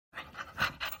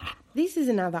This is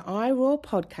another iRaw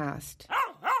podcast.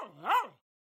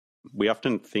 We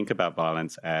often think about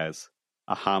violence as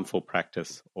a harmful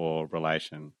practice or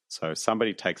relation. So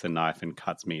somebody takes a knife and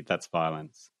cuts me, that's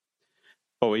violence.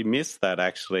 But we miss that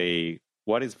actually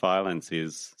what is violence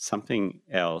is something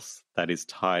else that is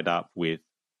tied up with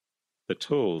the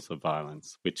tools of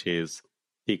violence, which is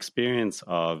the experience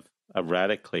of a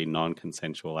radically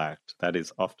non-consensual act. That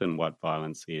is often what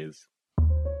violence is.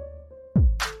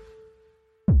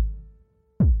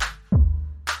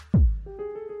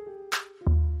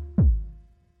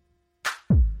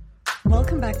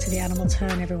 Welcome back to The Animal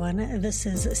Turn, everyone. This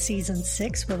is season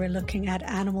 6, where we're looking at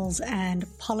animals and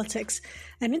politics.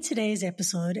 And in today's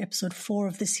episode 4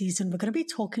 of the season, we're going to be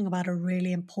talking about a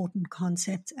really important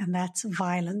concept, and that's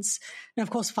violence. Now, of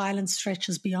course, violence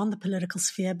stretches beyond the political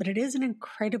sphere, but it is an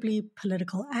incredibly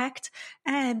political act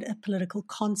and a political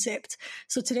concept.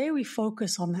 So today we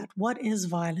focus on that. What is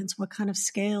violence? What kind of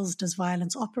scales does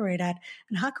violence operate at?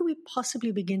 And how can we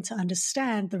possibly begin to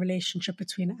understand the relationship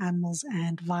between animals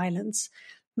and violence?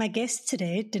 My guest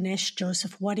today, Dinesh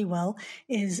Joseph Wadiwel,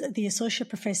 is the Associate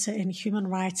Professor in Human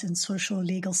Rights and Social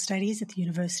Legal Studies at the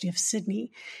University of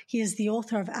Sydney. He is the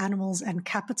author of Animals and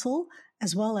Capital,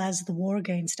 as well as The War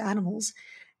Against Animals.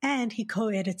 And he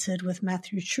co-edited with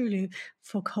Matthew Trulu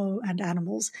Foucault and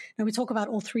Animals. Now, we talk about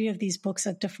all three of these books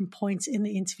at different points in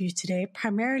the interview today.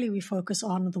 Primarily, we focus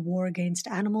on The War Against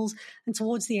Animals. And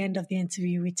towards the end of the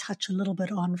interview, we touch a little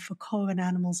bit on Foucault and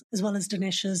Animals, as well as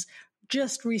Dinesh's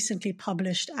just recently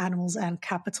published Animals and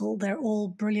Capital. They're all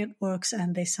brilliant works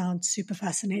and they sound super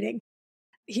fascinating.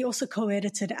 He also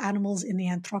co-edited Animals in the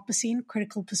Anthropocene,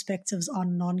 Critical Perspectives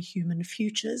on Non-Human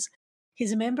Futures.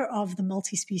 He's a member of the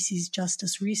Multi-Species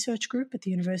Justice Research Group at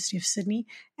the University of Sydney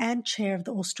and chair of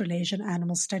the Australasian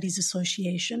Animal Studies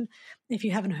Association. If you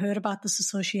haven't heard about this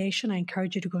association, I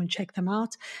encourage you to go and check them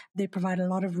out. They provide a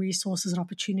lot of resources and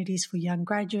opportunities for young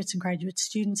graduates and graduate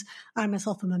students. I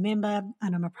myself am a member,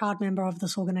 and I'm a proud member of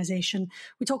this organization.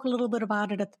 We talk a little bit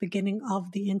about it at the beginning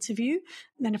of the interview,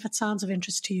 and if it sounds of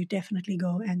interest to you, definitely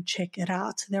go and check it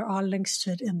out. There are links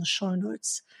to it in the show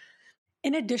notes.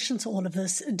 In addition to all of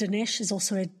this, Dinesh is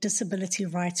also a disability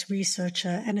rights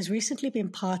researcher and has recently been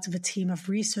part of a team of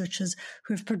researchers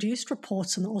who have produced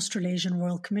reports on the Australasian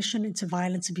Royal Commission into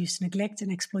Violence, Abuse, Neglect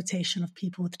and Exploitation of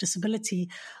People with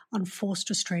Disability on Forced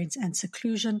Restraints and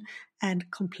Seclusion and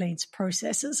Complaints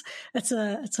Processes. It's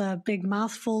a big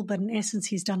mouthful, but in essence,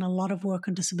 he's done a lot of work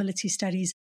on disability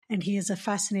studies. And he is a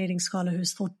fascinating scholar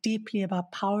who's thought deeply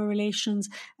about power relations,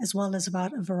 as well as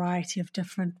about a variety of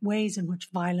different ways in which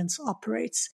violence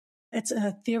operates. It's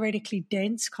a theoretically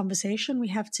dense conversation we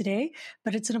have today,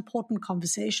 but it's an important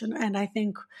conversation. And I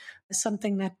think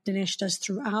something that Dinesh does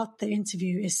throughout the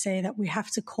interview is say that we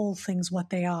have to call things what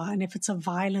they are. And if it's a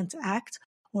violent act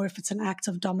or if it's an act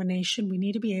of domination, we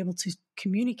need to be able to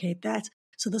communicate that.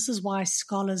 So this is why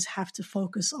scholars have to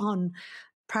focus on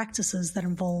practices that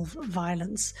involve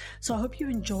violence. So I hope you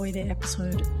enjoy the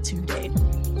episode today.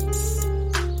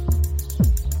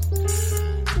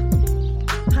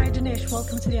 Hi, Dinesh.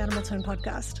 Welcome to the Animal Tone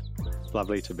podcast.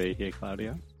 Lovely to be here,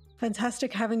 Claudia.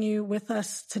 Fantastic having you with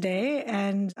us today.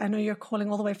 And I know you're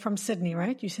calling all the way from Sydney,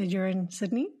 right? You said you're in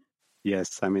Sydney?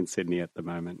 Yes, I'm in Sydney at the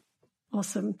moment.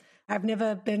 Awesome. I've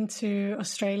never been to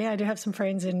Australia. I do have some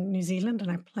friends in New Zealand and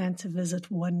I plan to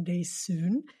visit one day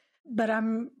soon. But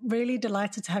I'm really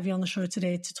delighted to have you on the show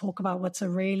today to talk about what's a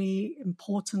really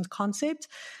important concept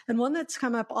and one that's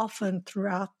come up often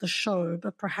throughout the show,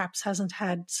 but perhaps hasn't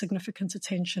had significant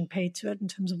attention paid to it in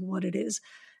terms of what it is,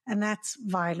 and that's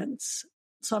violence.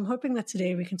 So I'm hoping that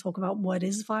today we can talk about what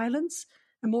is violence,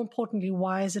 and more importantly,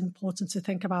 why is it important to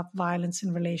think about violence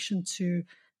in relation to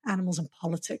animals and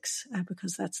politics,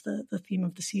 because that's the theme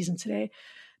of the season today.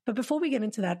 But before we get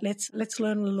into that, let's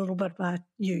learn a little bit about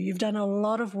you. You've done a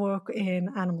lot of work in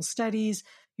animal studies.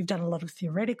 You've done a lot of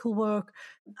theoretical work.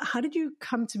 How did you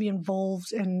come to be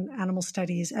involved in animal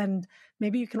studies? And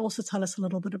maybe you can also tell us a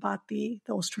little bit about the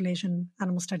Australasian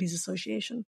Animal Studies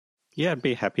Association. Yeah, I'd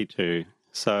be happy to.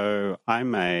 So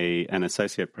I'm an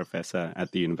associate professor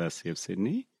at the University of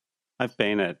Sydney. I've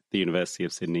been at the University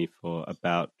of Sydney for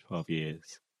about 12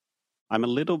 years. I'm a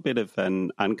little bit of an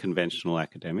unconventional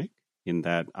academic, in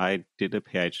that I did a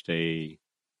PhD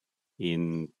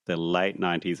in the late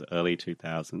 90s, early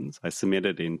 2000s. I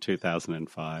submitted in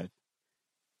 2005,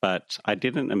 but I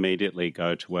didn't immediately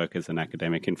go to work as an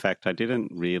academic. In fact, I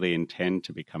didn't really intend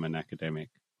to become an academic.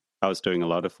 I was doing a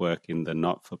lot of work in the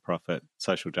not-for-profit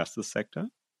social justice sector,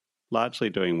 largely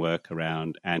doing work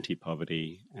around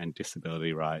anti-poverty and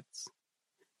disability rights.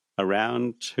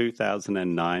 Around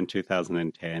 2009,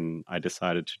 2010, I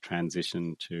decided to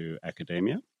transition to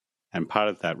academia. And part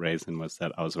of that reason was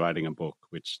that I was writing a book,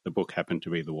 which the book happened to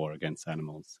be The War Against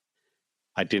Animals.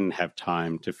 I didn't have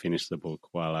time to finish the book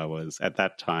while I was, at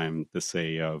that time, the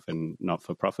CEO of a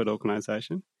not-for-profit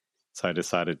organisation. So I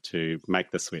decided to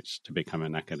make the switch to become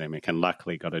an academic, and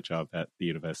luckily got a job at the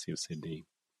University of Sydney.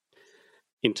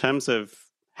 In terms of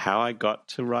how I got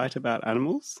to write about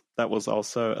animals, that was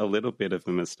also a little bit of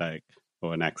a mistake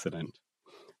or an accident.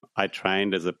 I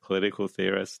trained as a political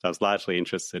theorist. I was largely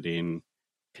interested in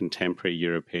contemporary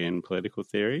European political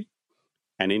theory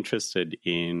and interested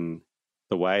in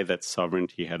the way that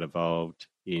sovereignty had evolved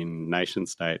in nation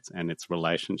states and its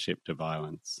relationship to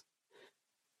violence.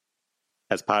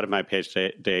 As part of my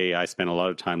PhD, I spent a lot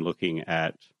of time looking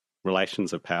at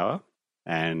relations of power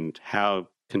and how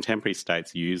contemporary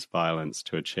states use violence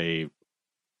to achieve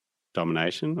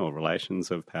domination or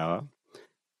relations of power.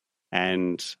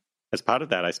 And as part of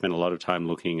that, I spent a lot of time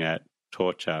looking at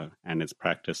torture and its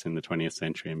practice in the 20th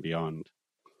century and beyond.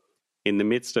 In the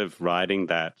midst of writing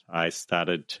that, I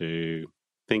started to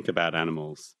think about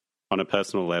animals. On a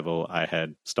personal level, I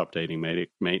had stopped eating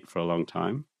meat for a long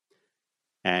time.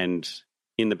 And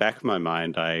in the back of my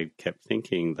mind, I kept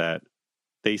thinking that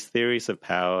these theories of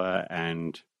power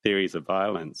and theories of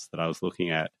violence that I was looking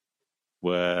at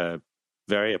were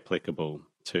very applicable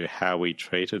to how we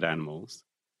treated animals.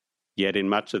 Yet in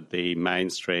much of the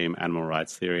mainstream animal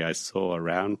rights theory I saw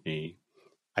around me,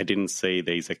 I didn't see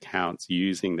these accounts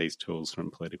using these tools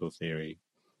from political theory.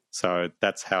 So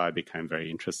that's how I became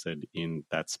very interested in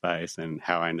that space and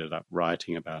how I ended up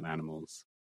writing about animals.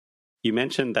 You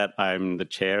mentioned that I'm the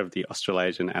chair of the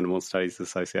Australasian Animal Studies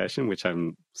Association, which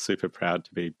I'm super proud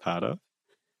to be part of.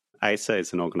 ASA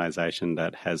is an organisation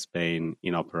that has been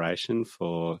in operation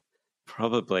for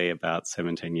probably about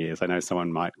 17 years. I know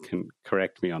someone might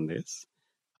correct me on this.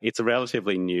 It's a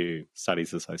relatively new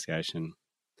studies association.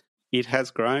 It has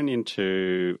grown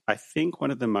into, I think,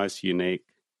 one of the most unique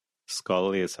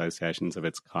scholarly associations of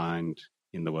its kind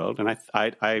in the world. And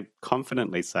I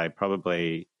confidently say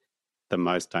probably the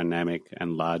most dynamic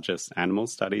and largest animal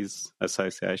studies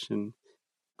association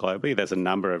globally. There's a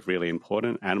number of really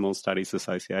important animal studies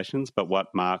associations, but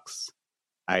what marks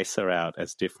ASA out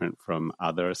as different from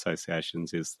other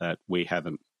associations is that we have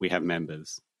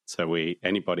members. So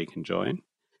anybody can join.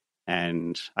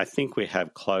 And I think we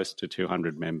have close to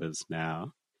 200 members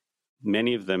now.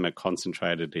 Many of them are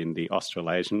concentrated in the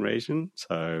Australasian region,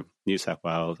 so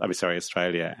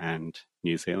Australia and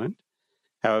New Zealand.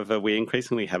 However, we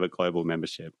increasingly have a global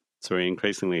membership. So we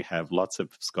increasingly have lots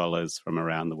of scholars from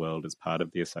around the world as part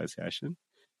of the association.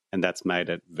 And that's made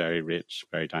it very rich,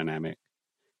 very dynamic.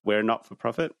 We're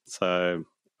not-for-profit, so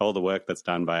all the work that's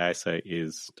done by ASA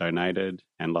is donated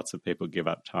and lots of people give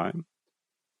up time.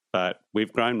 But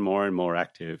we've grown more and more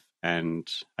active. And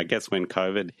I guess when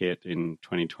COVID hit in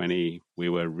 2020, we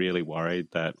were really worried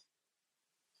that,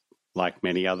 like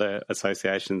many other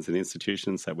associations and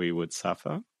institutions, that we would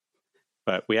suffer.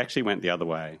 But we actually went the other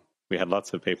way. We had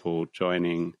lots of people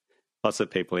joining, lots of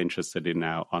people interested in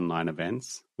our online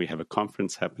events. We have a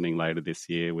conference happening later this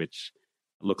year, which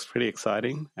looks pretty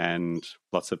exciting, and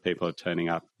lots of people are turning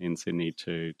up in Sydney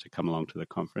to come along to the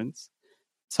conference.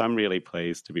 So I'm really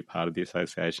pleased to be part of the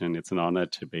association. It's an honour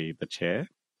to be the chair,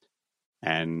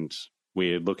 and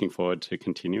we're looking forward to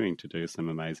continuing to do some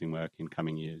amazing work in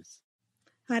coming years.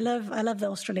 I love the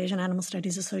Australasian Animal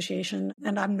Studies Association,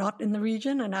 and I'm not in the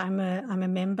region, and I'm a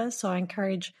member. So I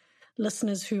encourage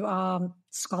listeners who are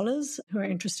scholars who are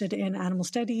interested in animal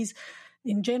studies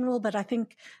in general. But I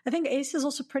think ACE is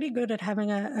also pretty good at having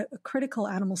a critical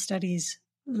animal studies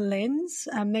lens.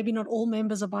 Maybe not all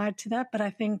members abide to that, but I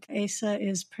think ASA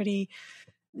is pretty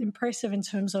impressive in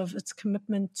terms of its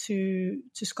commitment to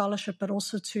scholarship, but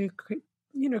also to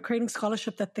creating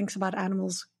scholarship that thinks about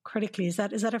animals critically. Is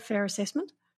that a fair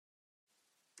assessment?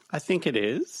 I think it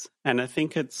is, and I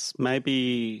think it's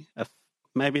maybe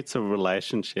it's a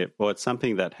relationship, or it's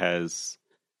something that has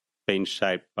been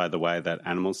shaped by the way that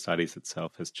animal studies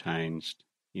itself has changed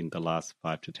in the last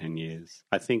 5 to 10 years.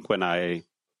 I think when I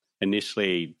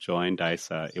initially joined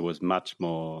ASA, it was much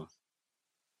more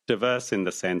diverse in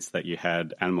the sense that you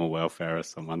had animal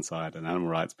welfareists on one side and animal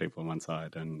rights people on one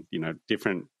side, and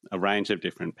a range of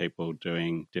different people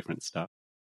doing different stuff.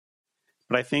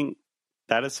 But I think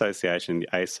that association,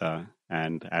 the ASA,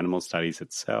 and animal studies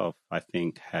itself, I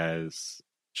think has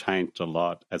changed a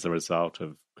lot as a result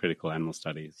of critical animal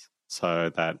studies. So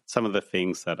that some of the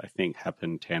things that I think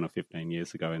happened 10 or 15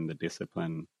 years ago in the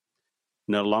discipline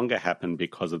no longer happen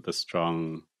because of the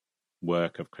strong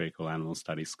work of critical animal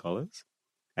studies scholars.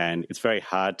 And it's very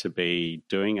hard to be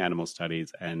doing animal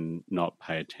studies and not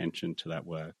pay attention to that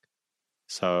work.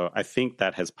 So I think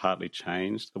that has partly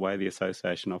changed the way the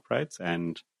association operates,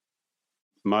 and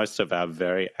most of our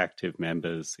very active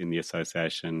members in the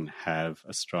association have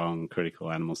a strong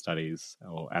critical animal studies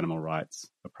or animal rights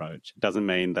approach. It doesn't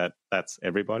mean that that's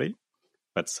everybody,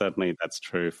 but certainly that's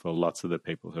true for lots of the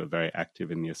people who are very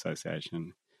active in the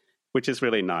association, which is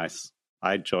really nice.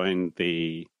 I joined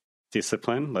the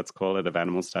discipline, let's call it, of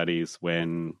animal studies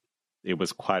when it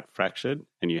was quite fractured,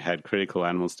 and you had critical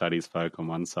animal studies folk on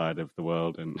one side of the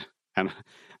world and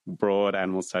broad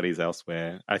animal studies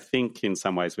elsewhere. I think in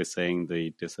some ways we're seeing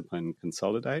the discipline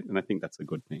consolidate, and I think that's a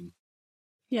good thing.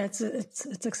 Yeah,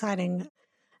 it's exciting.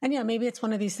 And yeah, maybe it's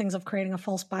one of these things of creating a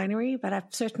false binary, but I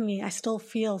still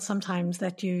feel sometimes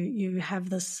that you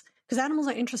have this, because animals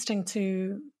are interesting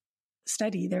to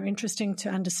study. They're interesting to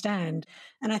understand.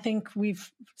 And I think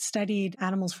we've studied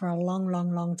animals for a long,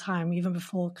 long, long time. Even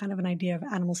before kind of an idea of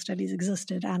animal studies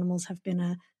existed, animals have been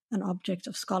an object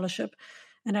of scholarship.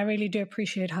 And I really do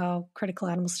appreciate how critical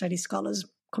animal studies scholars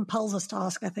compels us to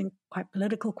ask, I think, quite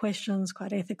political questions,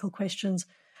 quite ethical questions.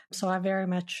 So I very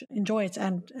much enjoy it,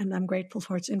 and I'm grateful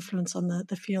for its influence on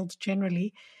the field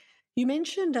generally. You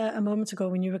mentioned a moment ago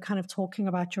when you were kind of talking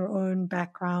about your own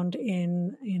background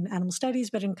in animal studies,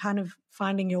 but in kind of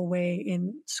finding your way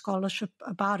in scholarship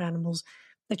about animals,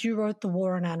 that you wrote The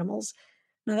War on Animals.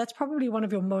 Now, that's probably one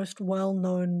of your most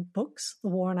well-known books, The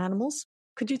War on Animals.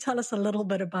 Could you tell us a little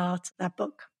bit about that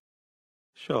book?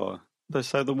 Sure.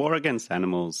 So The War Against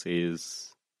Animals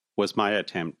was my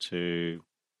attempt to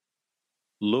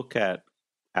look at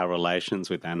our relations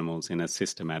with animals in a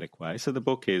systematic way. So the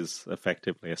book is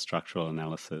effectively a structural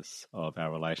analysis of our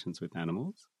relations with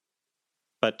animals,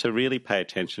 but to really pay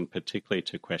attention particularly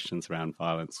to questions around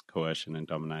violence, coercion, and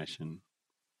domination.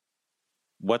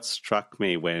 What struck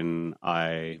me when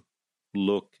I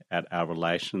look at our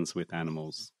relations with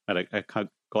animals at a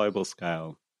global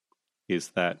scale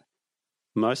is that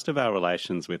most of our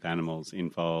relations with animals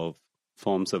involve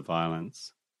forms of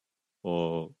violence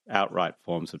or outright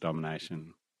forms of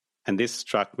domination. And this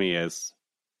struck me as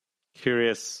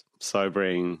curious,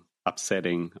 sobering,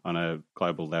 upsetting on a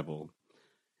global level.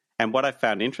 And what I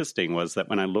found interesting was that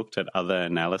when I looked at other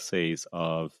analyses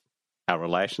of our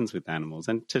relations with animals,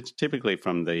 and typically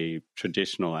from the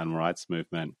traditional animal rights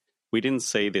movement, we didn't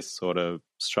see this sort of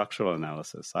structural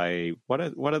analysis. What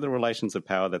are the relations of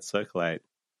power that circulate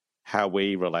how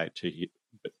we relate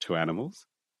to animals?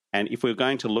 And if we're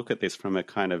going to look at this from a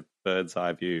kind of bird's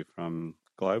eye view from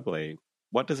globally,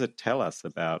 what does it tell us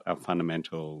about our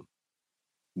fundamental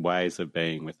ways of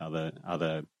being with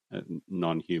other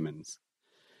non-humans?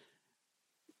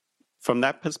 From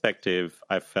that perspective,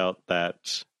 I felt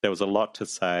that there was a lot to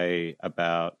say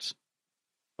about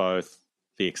both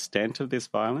the extent of this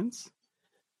violence,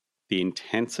 the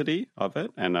intensity of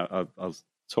it, and I'll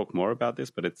talk more about this,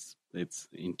 but it's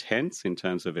intense in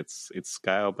terms of its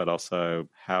scale, but also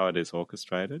how it is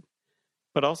orchestrated,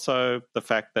 but also the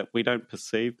fact that we don't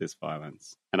perceive this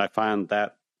violence. And I found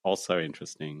that also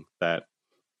interesting, that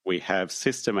we have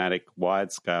systematic,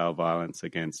 wide-scale violence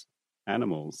against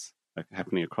animals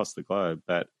happening across the globe,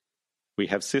 but we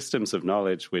have systems of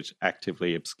knowledge which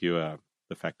actively obscure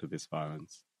the fact of this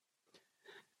violence.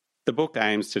 The book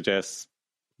aims to just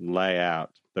lay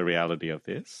out the reality of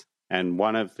this. And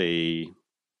one of the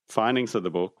findings of the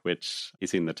book, which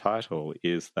is in the title,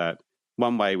 is that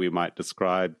one way we might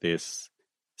describe this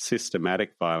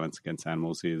systematic violence against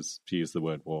animals is to use the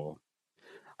word war.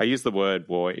 I use the word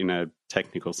war in a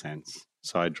technical sense.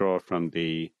 So I draw from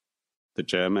the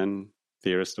German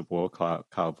theorist of war,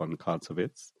 Karl von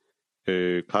Clausewitz,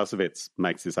 who Clausewitz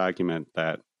makes this argument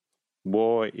that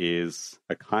war is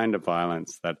a kind of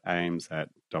violence that aims at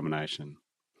domination.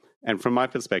 And from my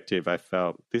perspective, I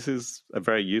felt this is a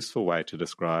very useful way to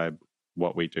describe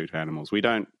what we do to animals. We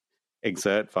don't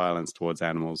exert violence towards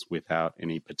animals without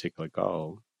any particular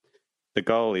goal. The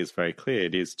goal is very clear.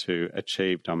 It is to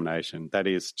achieve domination. That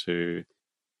is to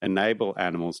enable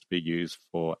animals to be used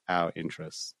for our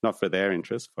interests, not for their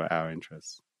interests, for our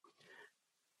interests.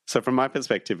 So from my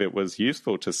perspective, it was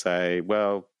useful to say,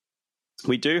 well,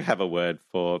 we do have a word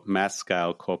for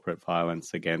mass-scale corporate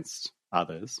violence against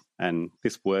others, and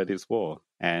this word is war.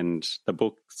 And the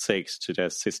book seeks to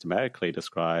just systematically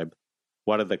describe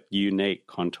what are the unique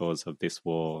contours of this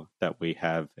war that we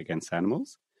have against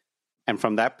animals. And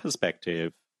from that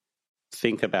perspective,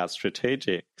 think about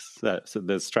strategics, so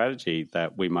the strategy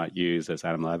that we might use as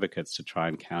animal advocates to try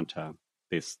and counter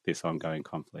this ongoing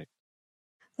conflict.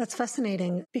 That's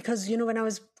fascinating because, when I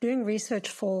was doing research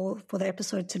for the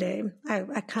episode today,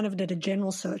 I kind of did a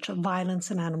general search of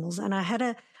violence in animals, and I had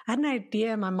an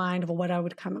idea in my mind of what I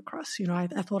would come across. I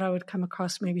thought I would come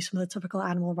across maybe some of the typical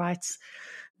animal rights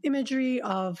imagery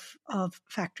of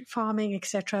factory farming,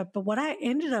 etc. But what I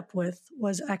ended up with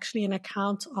was actually an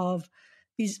account of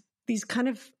these kind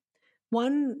of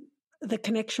the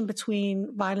connection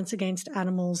between violence against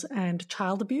animals and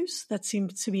child abuse. That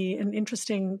seemed to be an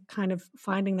interesting kind of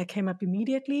finding that came up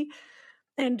immediately.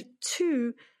 And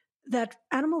two, that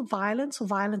animal violence or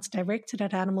violence directed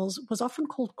at animals was often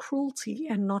called cruelty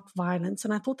and not violence.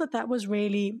 And I thought that was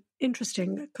really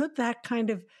interesting. Could that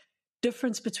kind of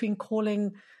difference between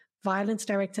calling violence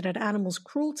directed at animals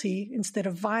cruelty instead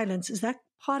of violence, is that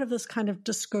part of this kind of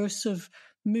discursive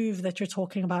move that you're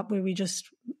talking about, where we just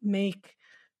make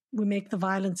the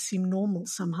violence seem normal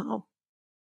somehow?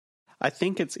 I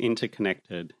think it's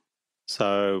interconnected.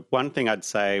 So one thing I'd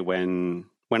say when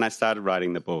I started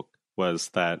writing the book was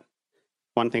that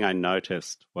one thing I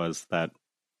noticed was that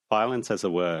violence as a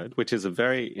word, which is a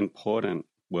very important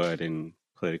word in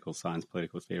political science,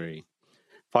 political theory,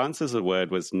 violence as a word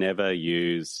was never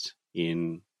used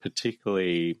in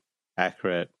particularly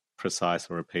accurate, precise,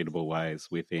 or repeatable ways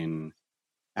within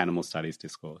animal studies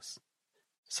discourse.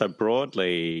 So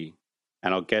broadly,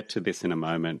 and I'll get to this in a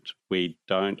moment, we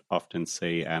don't often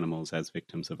see animals as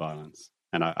victims of violence.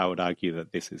 And I would argue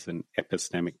that this is an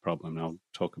epistemic problem, and I'll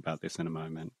talk about this in a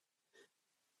moment.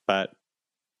 But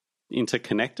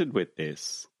interconnected with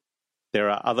this, there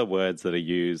are other words that are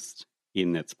used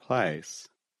in its place,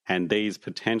 and these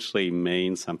potentially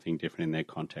mean something different in their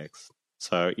context.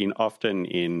 So often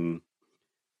in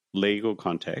legal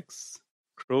contexts,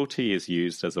 cruelty is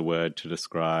used as a word to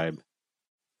describe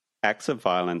acts of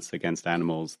violence against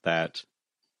animals that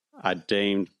are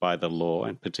deemed by the law,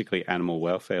 and particularly animal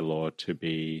welfare law, to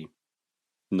be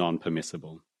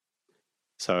non-permissible.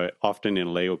 So often in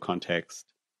a legal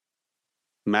context,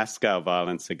 mass-scale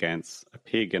violence against a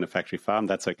pig in a factory farm,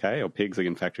 that's okay, or pigs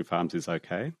in factory farms is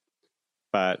okay.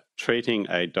 But treating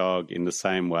a dog in the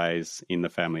same ways in the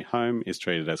family home is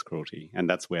treated as cruelty, and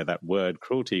that's where that word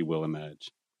cruelty will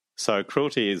emerge. So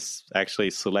cruelty is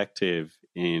actually selective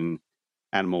in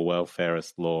animal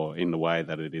welfarist law in the way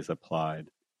that it is applied.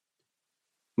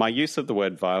 My use of the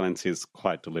word violence is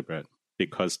quite deliberate,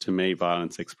 because to me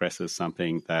violence expresses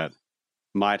something that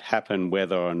might happen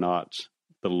whether or not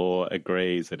the law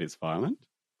agrees it is violent,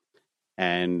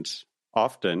 and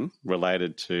often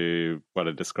related to what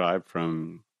I described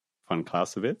from von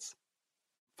Clausewitz,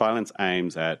 violence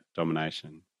aims at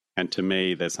domination. And to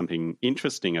me, there's something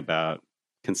interesting about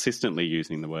consistently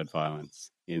using the word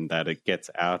violence, in that it gets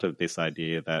out of this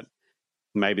idea that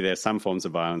maybe there's some forms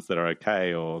of violence that are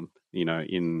okay, or,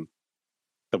 in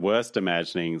the worst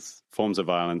imaginings, forms of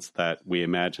violence that we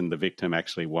imagine the victim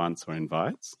actually wants or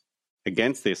invites.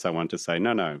 Against this, I want to say,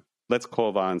 no, let's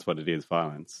call violence what it is,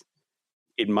 violence.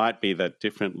 It might be that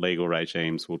different legal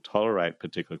regimes will tolerate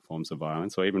particular forms of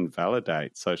violence, or even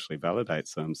socially validate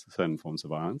some certain forms of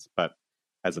violence. But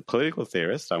as a political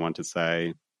theorist, I want to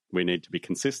say we need to be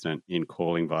consistent in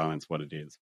calling violence what it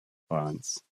is,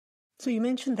 violence. So you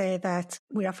mentioned there that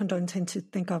we often don't tend to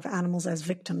think of animals as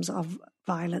victims of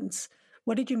violence.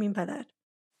 What did you mean by that?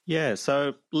 Yeah,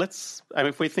 so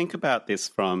if we think about this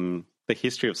from the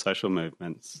history of social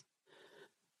movements,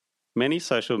 many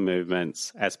social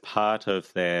movements, as part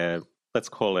of their, let's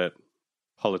call it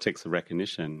politics of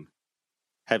recognition,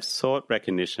 have sought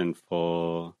recognition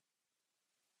for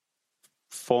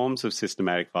forms of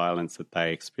systematic violence that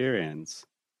they experience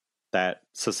that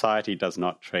society does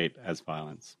not treat as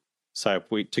violence. So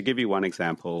to give you one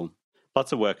example,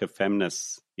 lots of work of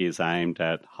feminists is aimed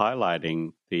at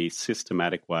highlighting the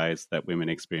systematic ways that women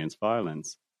experience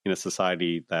violence in a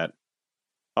society that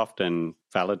often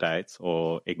validates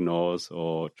or ignores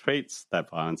or treats that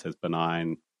violence as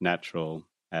benign, natural,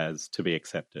 as to be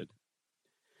accepted.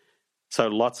 So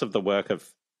lots of the work of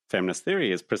feminist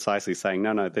theory is precisely saying,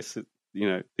 no,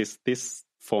 this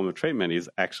form of treatment is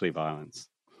actually violence.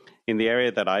 In the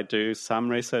area that I do some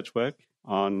research work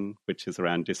on, which is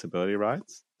around disability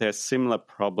rights, there are similar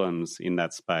problems in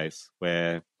that space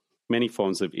where many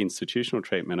forms of institutional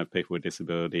treatment of people with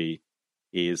disability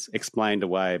is explained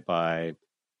away by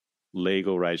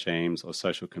legal regimes or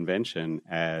social convention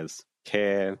as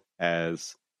care,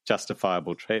 as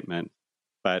justifiable treatment.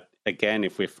 But again,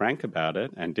 if we're frank about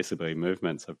it, and disability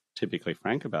movements are typically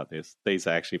frank about this, these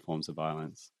are actually forms of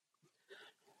violence.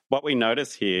 What we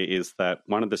notice here is that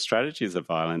one of the strategies of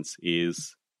violence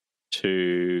is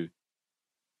to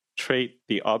treat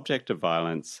the object of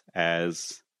violence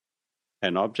as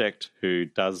an object who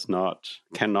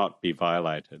cannot be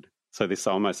violated. So this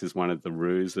almost is one of the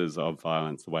ruses of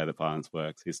violence, the way that violence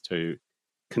works, is to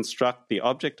construct the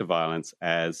object of violence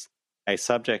as a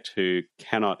subject who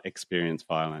cannot experience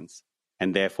violence,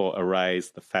 and therefore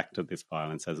erase the fact of this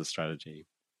violence as a strategy.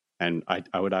 And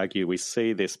I would argue we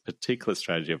see this particular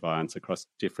strategy of violence across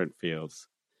different fields.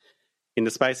 In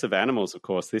the space of animals, of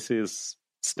course, this is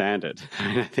standard.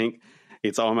 I think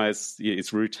it's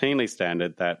routinely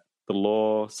standard that the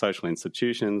law, social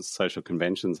institutions, social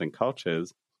conventions and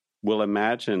cultures will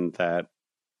imagine that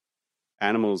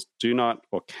animals do not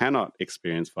or cannot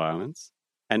experience violence.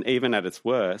 And even at its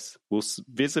worst, will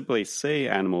visibly see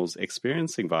animals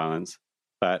experiencing violence,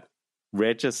 but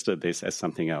register this as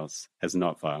something else, as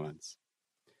not violence.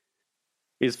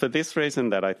 It is for this reason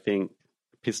that I think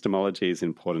epistemology is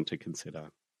important to consider.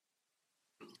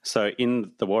 So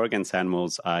in The War Against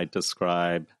Animals, I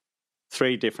describe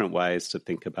 3 different ways to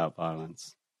think about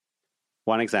violence.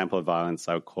 One example of violence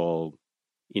I would call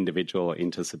individual or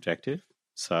intersubjective.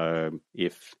 So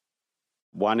if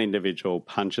one individual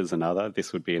punches another,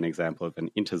 this would be an example of an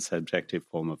intersubjective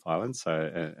form of violence,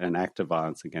 so an act of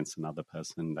violence against another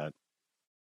person that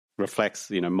reflects,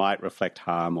 might reflect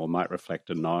harm or might reflect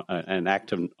an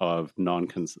act of a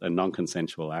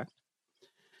non-consensual act.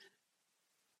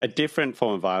 A different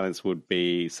form of violence would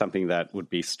be something that would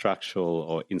be structural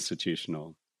or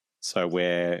institutional. So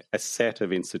where a set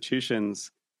of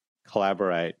institutions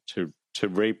collaborate to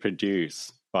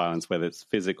reproduce violence, whether it's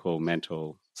physical,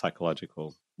 mental,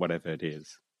 psychological, whatever it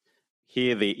is.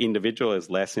 Here, the individual is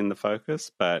less in the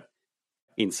focus, but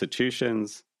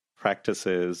institutions,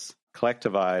 practices,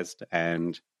 collectivized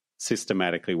and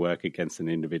systematically work against an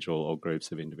individual or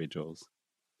groups of individuals.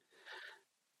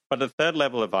 But the third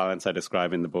level of violence I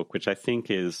describe in the book, which I think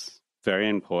is very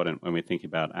important when we think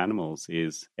about animals,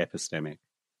 is epistemic.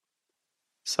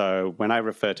 So when I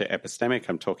refer to epistemic,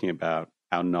 I'm talking about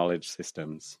our knowledge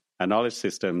systems. Our knowledge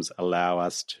systems allow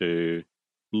us to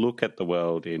look at the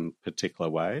world in particular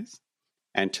ways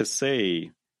and to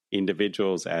see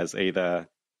individuals as either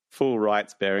full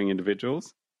rights-bearing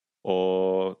individuals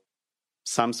or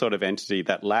some sort of entity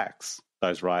that lacks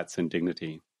those rights and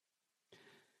dignity.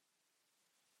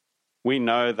 We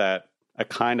know that a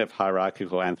kind of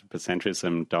hierarchical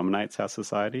anthropocentrism dominates our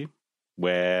society,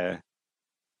 where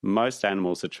most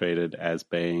animals are treated as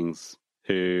beings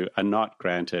who are not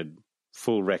granted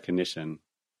full recognition.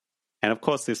 And of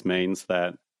course, this means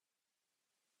that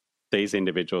these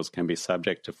individuals can be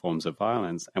subject to forms of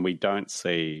violence, and we don't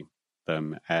see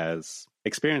them as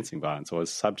experiencing violence or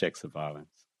as subjects of violence.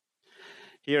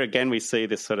 Here again, we see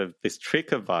this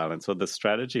trick of violence or the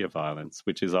strategy of violence,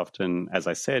 which is often, as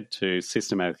I said, to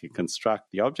systematically construct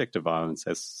the object of violence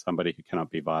as somebody who cannot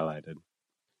be violated.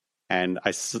 And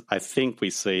I think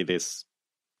we see this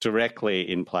directly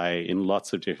in play in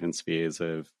lots of different spheres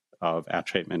of our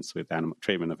treatment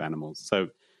of animals. So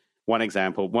one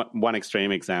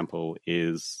extreme example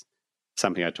is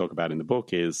something I talk about in the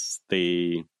book is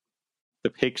the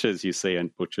pictures you see in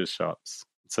butcher shops.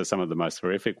 So some of the most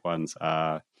horrific ones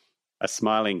are a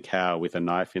smiling cow with a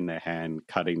knife in their hand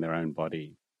cutting their own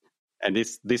body. And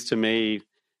this to me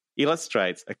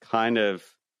illustrates a kind of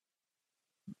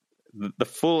the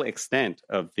full extent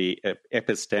of the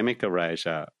epistemic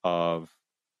erasure of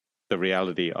the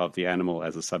reality of the animal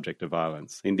as a subject of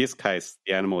violence. In this case,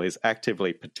 the animal is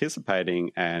actively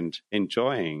participating and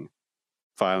enjoying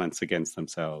violence against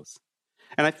themselves.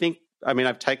 And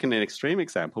I've taken an extreme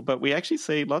example, but we actually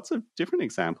see lots of different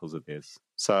examples of this.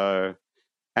 So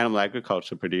animal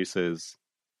agriculture producers,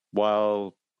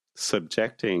 while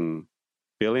subjecting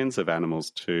billions of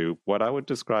animals to what I would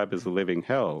describe as a living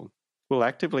hell, will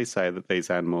actively say that these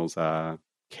animals are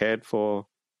cared for,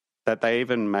 that they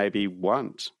even maybe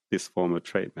want this form of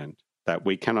treatment, that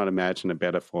we cannot imagine a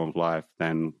better form of life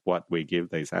than what we give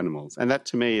these animals. And that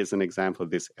to me is an example of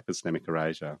this epistemic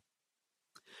erasure.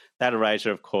 That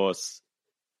erasure, of course,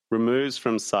 removes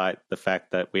from sight the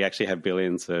fact that we actually have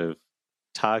billions of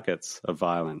targets of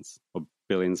violence, or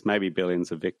maybe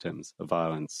billions of victims of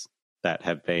violence that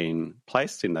have been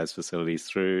placed in those facilities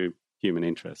through human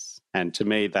interests. And to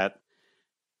me, that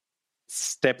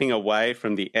stepping away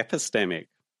from the epistemic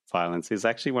violence is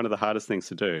actually one of the hardest things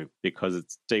to do because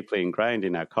it's deeply ingrained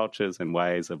in our cultures and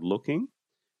ways of looking.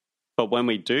 But when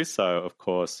we do so, of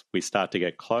course, we start to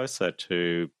get closer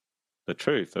to the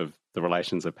truth of the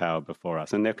relations of power before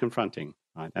us, and they're confronting,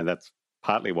 right? And that's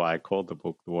partly why I called the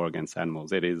book The War Against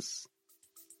Animals. It is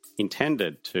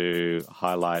intended to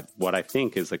highlight what I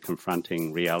think is a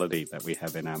confronting reality that we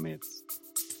have in our midst.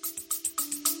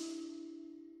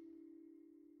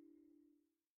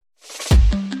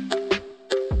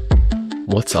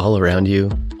 What's all around you,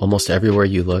 almost everywhere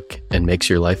you look, and makes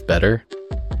your life better?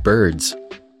 Birds.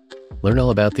 Learn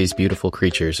all about these beautiful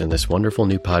creatures in this wonderful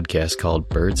new podcast called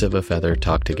Birds of a Feather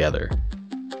Talk Together.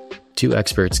 Two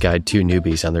experts guide two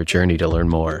newbies on their journey to learn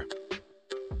more.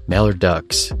 Mallard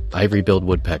ducks, ivory-billed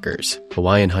woodpeckers,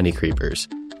 Hawaiian honeycreepers,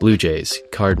 blue jays,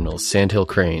 cardinals, sandhill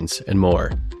cranes, and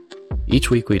more. Each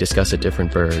week we discuss a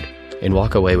different bird and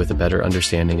walk away with a better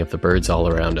understanding of the birds all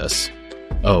around us.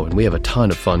 Oh, and we have a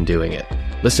ton of fun doing it.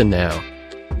 Listen now.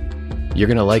 You're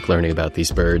going to like learning about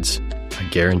these birds. I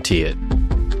guarantee it.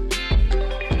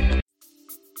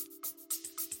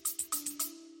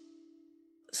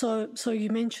 So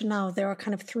you mentioned now there are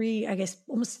kind of three, I guess,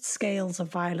 almost scales of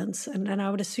violence. And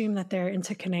I would assume that they're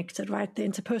interconnected, right? The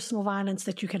interpersonal violence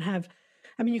that you can have.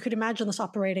 I mean, you could imagine this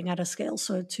operating at a scale.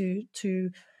 So to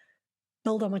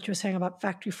build on what you were saying about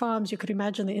factory farms, you could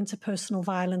imagine the interpersonal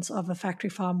violence of a factory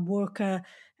farm worker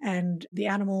and the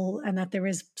animal, and that there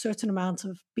is certain amounts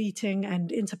of beating and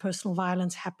interpersonal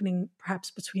violence happening perhaps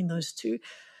between those two.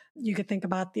 You could think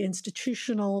about the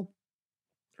institutional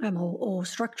or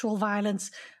structural violence,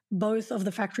 both of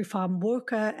the factory farm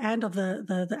worker and of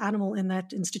the animal in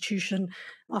that institution.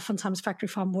 Oftentimes, factory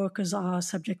farm workers are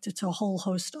subjected to a whole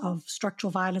host of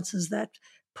structural violences that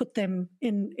put them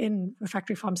in a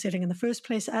factory farm setting in the first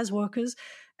place as workers,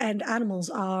 and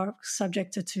animals are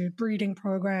subjected to breeding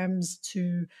programs,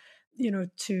 to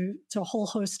a whole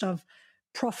host of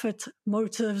profit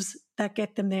motives that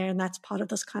get them there, and that's part of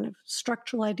this kind of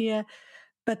structural idea.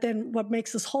 But then what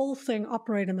makes this whole thing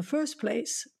operate in the first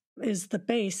place is the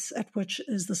base at which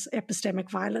is this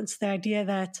epistemic violence, the idea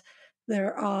that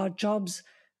there are jobs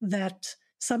that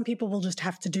some people will just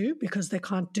have to do because they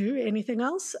can't do anything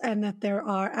else, and that there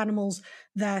are animals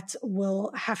that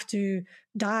will have to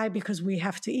die because we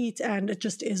have to eat, and it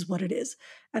just is what it is.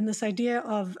 And this idea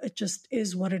of it just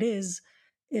is what it is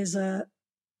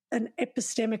an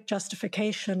epistemic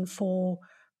justification for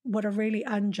what are really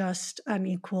unjust,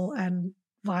 unequal, and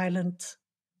violent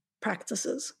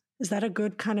practices. Is that a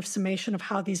good kind of summation of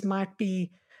how these might be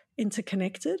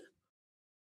interconnected?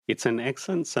 It's an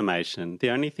excellent summation. The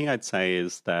only thing I'd say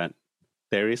is that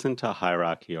there isn't a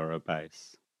hierarchy or a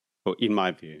base, or in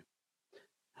my view.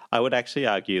 I would actually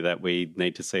argue that we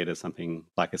need to see it as something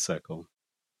like a circle,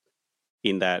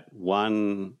 in that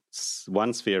one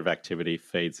sphere of activity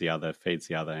feeds the other,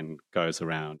 and goes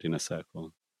around in a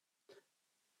circle.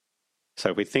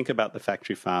 So if we think about the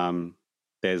factory farm,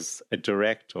 there's a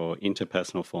direct or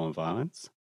interpersonal form of violence,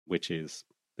 which is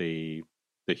the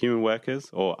human workers,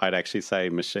 or I'd actually say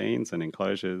machines and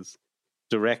enclosures,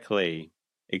 directly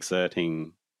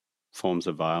exerting forms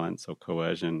of violence or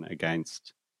coercion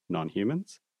against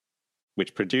non-humans,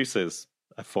 which produces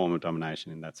a form of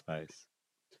domination in that space.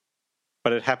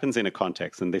 But it happens in a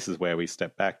context, and this is where we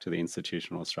step back to the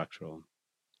institutional structural.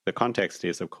 The context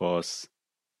is, of course,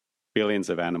 billions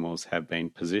of animals have been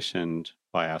positioned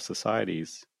by our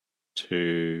societies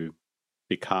to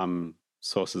become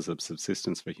sources of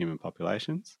subsistence for human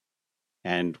populations.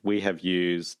 And we have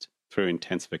used, through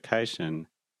intensification,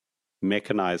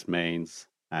 mechanized means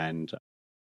and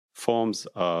forms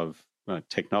of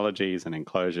technologies and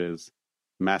enclosures,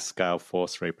 mass-scale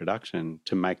forced reproduction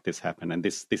to make this happen. And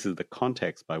this is the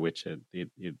context by which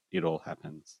it all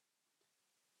happens.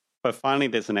 But finally,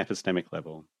 there's an epistemic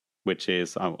level, which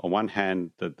is, on one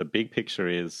hand, the big picture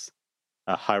is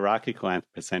a hierarchical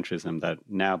anthropocentrism that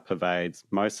now pervades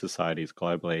most societies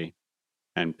globally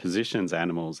and positions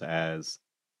animals as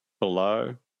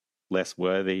below, less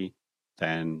worthy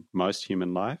than most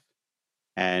human life,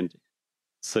 and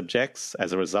subjects,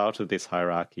 as a result of this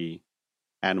hierarchy,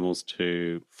 animals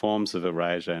to forms of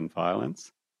erasure and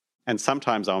violence, and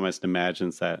sometimes almost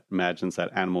imagines that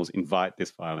animals invite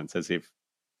this violence, as if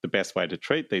the best way to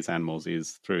treat these animals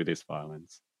is through this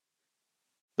violence.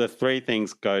 The three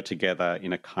things go together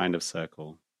in a kind of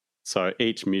circle. So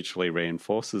each mutually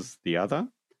reinforces the other.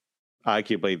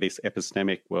 Arguably, this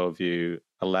epistemic worldview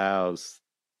allows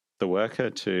the worker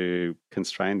to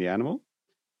constrain the animal.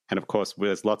 And of course,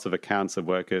 there's lots of accounts of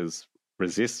workers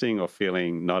resisting or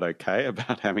feeling not okay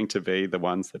about having to be the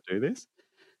ones that do this.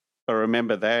 But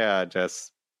remember, they are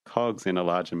just cogs in a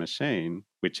larger machine,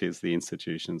 which is the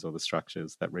institutions or the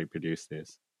structures that reproduce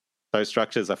this. Those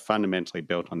structures are fundamentally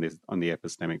built on the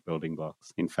epistemic building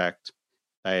blocks. In fact,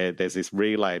 there's this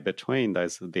relay between the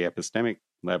epistemic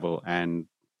level and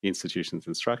institutions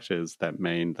and structures that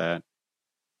mean that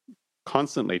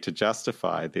constantly, to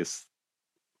justify this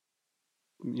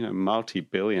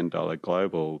multi-billion-dollar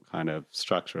global kind of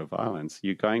structure of violence,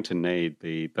 you're going to need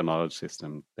the knowledge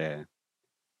system there.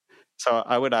 So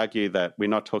I would argue that we're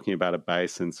not talking about a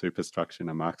base and superstructure in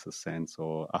a Marxist sense,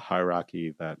 or a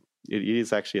hierarchy, that it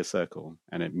is actually a circle,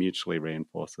 and each mutually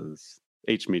reinforces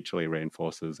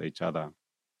each other.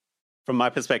 From my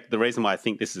perspective, the reason why I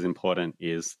think this is important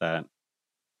is that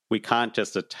we can't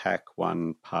just attack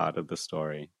one part of the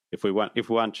story. If we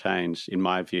want change, in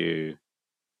my view,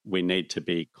 we need to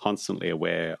be constantly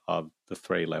aware of the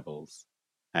three levels.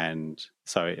 And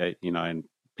so, and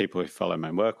people who follow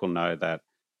my work will know that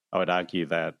I would argue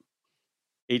that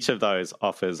each of those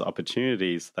offers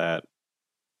opportunities that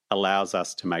allows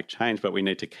us to make change, but we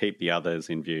need to keep the others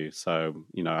in view. So,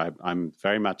 I'm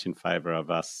very much in favour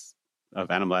of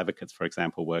animal advocates, for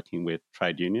example, working with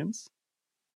trade unions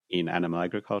in animal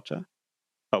agriculture.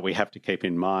 But we have to keep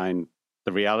in mind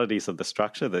the realities of the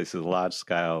structure. This is a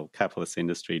large-scale capitalist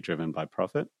industry driven by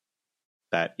profit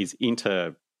that is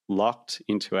interlocked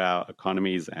into our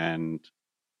economies and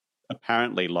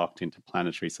apparently locked into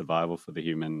planetary survival for the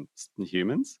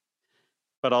humans.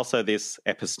 But also this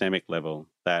epistemic level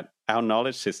that our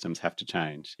knowledge systems have to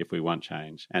change if we want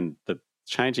change. And the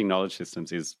changing knowledge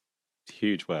systems is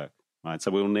huge work, right?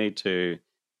 So we'll need to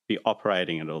be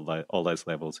operating at all those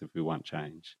levels if we want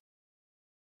change.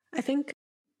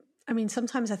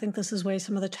 Sometimes I think this is where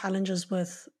some of the challenges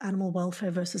with animal welfare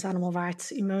versus animal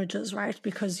rights emerges, right?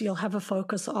 Because you'll have a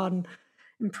focus on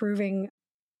improving,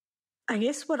 I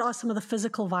guess, what are some of the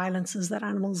physical violences that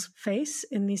animals face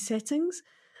in these settings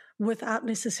without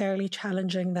necessarily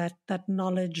challenging that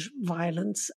knowledge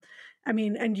violence.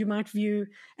 And you might view,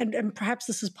 and perhaps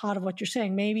this is part of what you're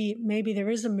saying, maybe there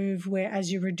is a move where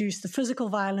as you reduce the physical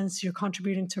violence, you're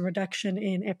contributing to reduction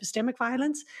in epistemic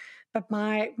violence. But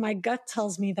my gut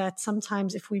tells me that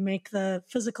sometimes if we make the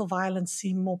physical violence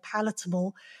seem more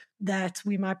palatable, that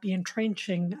we might be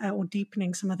entrenching or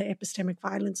deepening some of the epistemic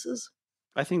violences.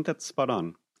 I think that's spot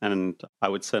on. And I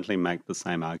would certainly make the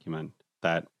same argument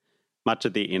that much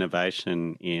of the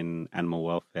innovation in animal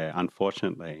welfare,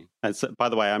 unfortunately, by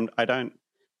the way, I don't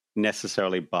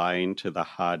necessarily buy into the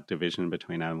hard division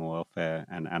between animal welfare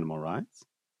and animal rights,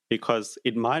 because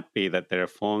it might be that there are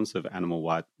forms of animal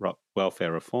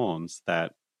welfare reforms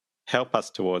that help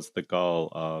us towards the goal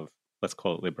of, let's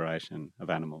call it, liberation of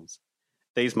animals.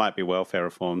 These might be welfare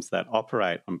reforms that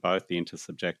operate on both the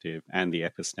intersubjective and the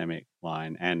epistemic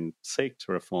line and seek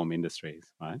to reform industries,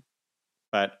 right?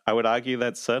 But I would argue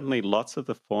that certainly lots of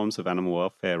the forms of animal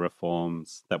welfare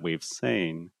reforms that we've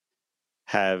seen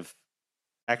have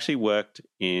actually worked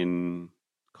in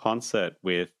concert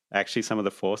with actually some of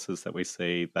the forces that we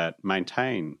see that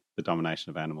maintain the domination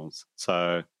of animals.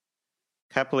 So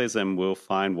capitalism will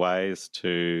find ways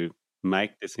to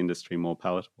make this industry more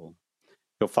palatable.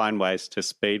 You'll find ways to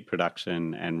speed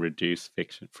production and reduce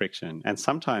friction. And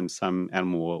sometimes some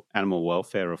animal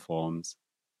welfare reforms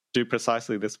do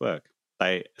precisely this work.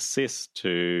 They assist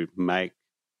to make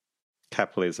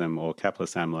capitalism or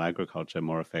capitalist animal agriculture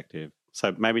more effective.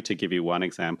 So maybe to give you one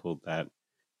example that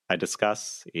I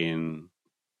discuss in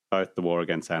both The War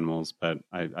Against Animals, but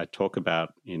I talk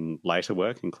about in later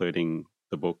work, including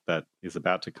the book that is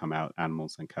about to come out,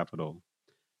 Animals and Capital.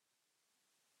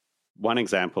 One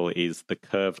example is the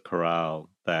curved corral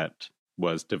that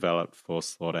was developed for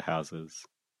slaughterhouses.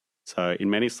 So in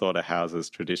many slaughterhouses,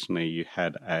 traditionally, you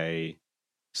had a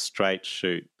straight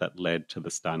chute that led to the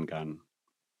stun gun.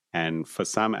 And for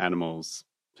some animals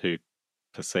who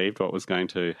perceived what was going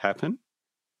to happen,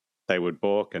 they would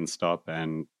balk and stop,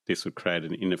 and this would create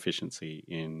an inefficiency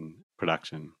in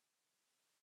production.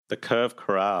 The curved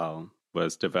corral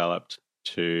was developed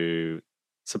to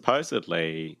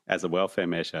supposedly as a welfare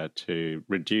measure to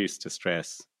reduce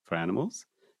distress for animals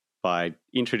by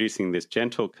introducing this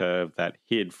gentle curve that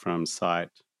hid from sight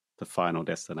the final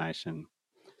destination.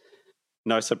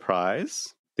 No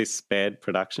surprise, this spared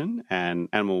production, and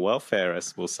animal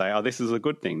welfareists will say, oh, this is a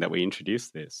good thing that we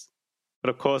introduced this. But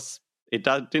of course, it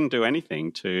didn't do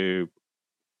anything to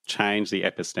change the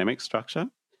epistemic structure.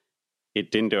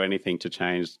 It didn't do anything to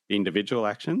change individual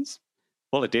actions.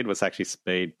 All it did was actually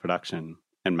speed production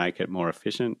and make it more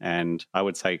efficient, and I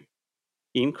would say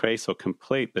increase or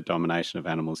complete the domination of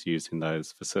animals used in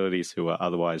those facilities who were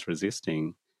otherwise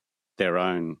resisting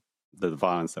the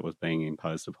violence that was being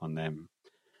imposed upon them.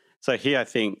 So here I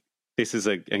think this is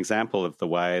an example of the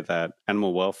way that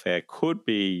animal welfare could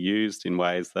be used in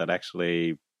ways that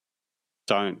actually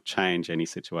don't change any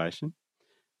situation.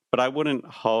 But I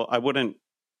wouldn't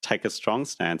take a strong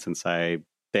stance and say,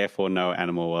 therefore, no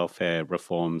animal welfare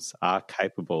reforms are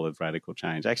capable of radical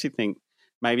change. I actually think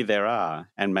maybe there are,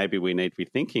 and maybe we need to be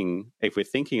thinking, if we're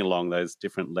thinking along those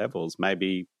different levels,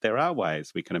 maybe there are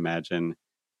ways we can imagine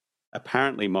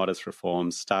apparently modest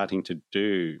reforms starting to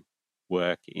do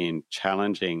work in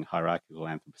challenging hierarchical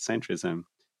anthropocentrism,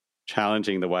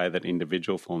 challenging the way that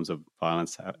individual forms of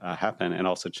violence happen, and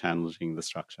also challenging the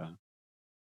structure.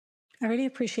 I really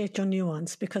appreciate your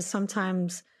nuance, because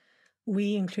sometimes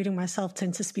we, including myself,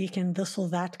 tend to speak in this or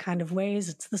that kind of ways.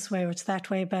 It's this way or it's that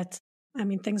way. But I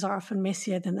mean, things are often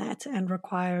messier than that and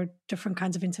require different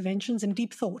kinds of interventions and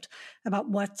deep thought about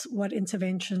what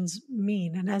interventions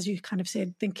mean. And as you kind of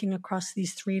said, thinking across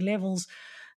these three levels,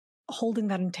 holding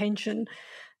that intention.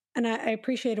 And I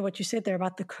appreciated what you said there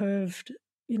about the curved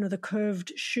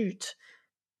shoot.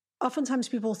 Oftentimes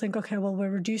people think, okay, well,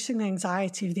 we're reducing the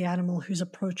anxiety of the animal who's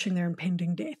approaching their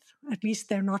impending death. At least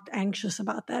they're not anxious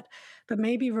about that. But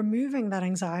maybe removing that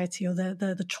anxiety or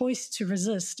the choice to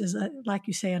resist is, like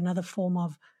you say, another form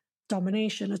of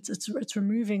domination. It's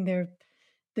removing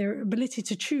their ability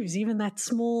to choose, even that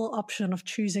small option of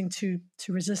choosing to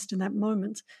resist in that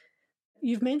moment.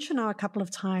 You've mentioned now a couple of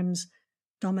times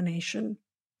domination.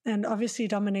 And obviously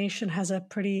domination has a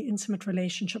pretty intimate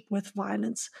relationship with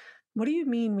violence. What do you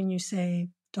mean when you say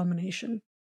domination?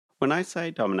 When I say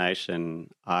domination,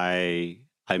 I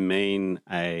mean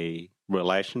a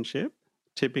relationship,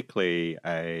 typically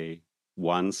a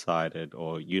one-sided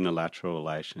or unilateral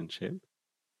relationship,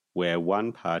 where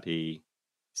one party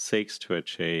seeks to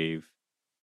achieve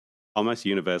almost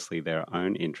universally their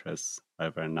own interests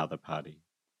over another party.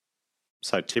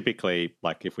 So typically,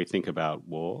 like if we think about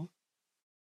war,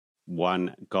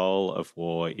 one goal of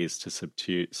war is to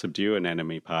subdue an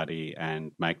enemy party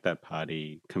and make that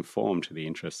party conform to the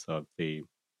interests of the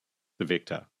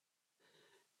victor.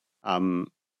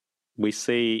 We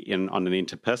see on an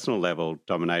interpersonal level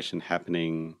domination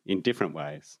happening in different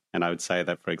ways. And I would say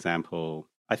that, for example,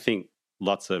 I think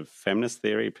lots of feminist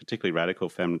theory, particularly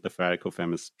the radical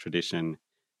feminist tradition,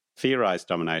 theorized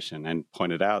domination and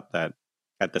pointed out that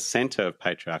at the center of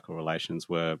patriarchal relations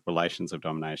were relations of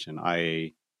domination,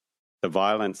 i.e., the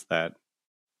violence that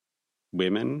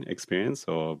women experience,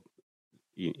 or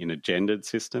in a gendered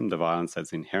system, the violence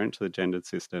that's inherent to the gendered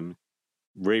system,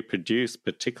 reproduce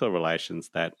particular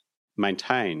relations that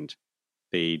maintained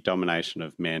the domination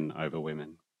of men over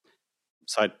women.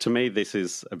 So to me, this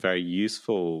is a very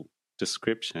useful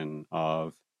description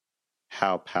of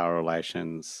how power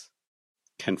relations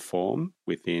can form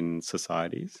within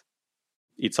societies.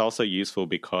 It's also useful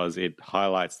because it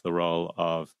highlights the role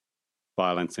of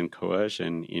violence and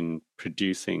coercion in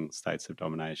producing states of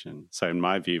domination. So in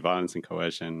my view, violence and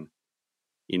coercion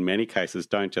in many cases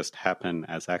don't just happen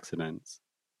as accidents.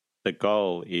 The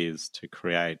goal is to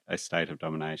create a state of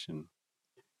domination.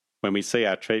 When we see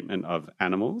our treatment of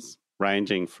animals,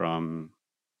 ranging from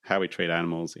how we treat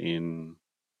animals in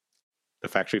the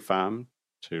factory farm,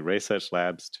 to research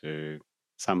labs, to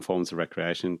some forms of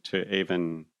recreation, to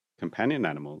even companion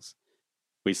animals,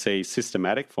 we see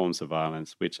systematic forms of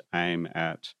violence which aim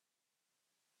at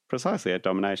precisely at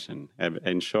domination,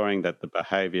 ensuring that the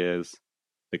behaviours,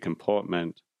 the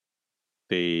comportment,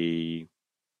 the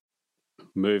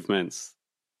movements,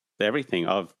 everything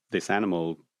of this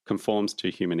animal conforms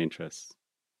to human interests.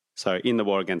 So in the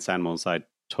war against animals, I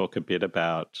talk a bit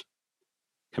about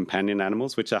companion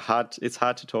animals, which it's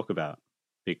hard to talk about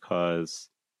because,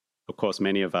 of course,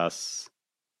 many of us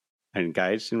are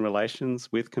engaged in relations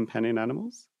with companion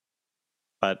animals.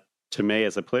 But to me,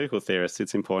 as a political theorist,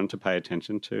 it's important to pay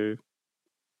attention to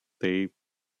the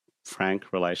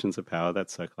frank relations of power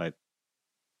that circulate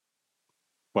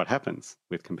what happens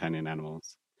with companion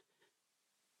animals.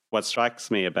 What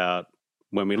strikes me about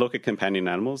when we look at companion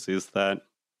animals is that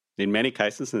in many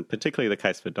cases, and particularly the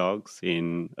case for dogs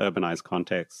in urbanized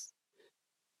contexts,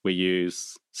 we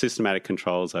use systematic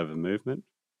controls over movement.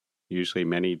 Usually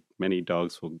many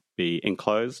dogs will be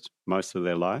enclosed most of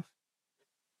their life.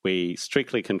 We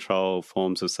strictly control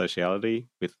forms of sociality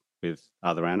with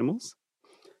other animals.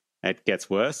 It gets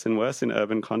worse and worse in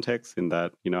urban contexts in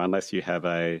that, unless you have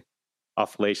a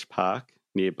off-leash park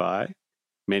nearby,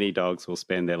 many dogs will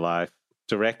spend their life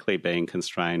directly being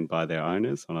constrained by their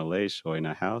owners on a leash or in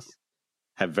a house,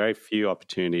 have very few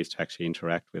opportunities to actually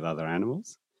interact with other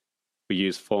animals. We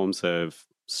use forms of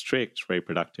strict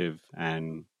reproductive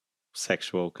and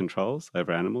sexual controls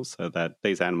over animals so that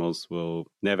these animals will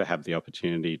never have the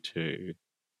opportunity to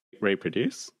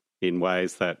reproduce in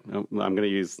ways that, I'm going to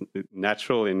use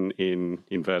natural in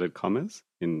inverted commas,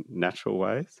 in natural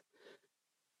ways,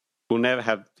 will never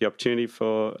have the opportunity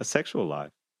for a sexual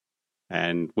life.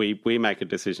 And we make a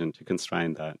decision to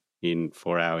constrain that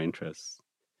for our interests.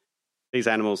 These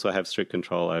animals will have strict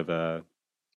control over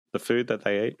the food that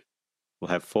they eat, will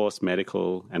have forced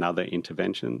medical and other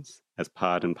interventions as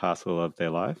part and parcel of their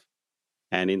life.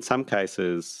 And in some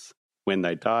cases, when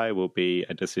they die, will be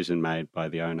a decision made by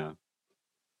the owner.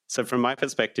 So from my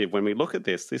perspective, when we look at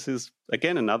this is,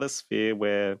 again, another sphere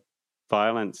where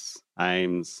violence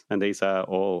aims, and these are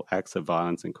all acts of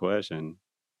violence and coercion,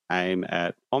 aim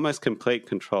at almost complete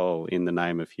control in the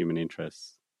name of human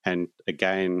interests. And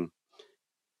again,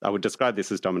 I would describe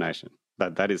this as domination.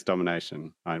 That is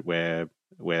domination, right? Where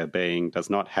a being does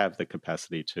not have the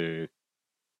capacity to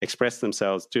express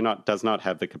themselves, does not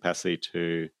have the capacity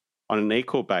to, on an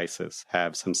equal basis,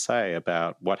 have some say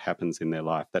about what happens in their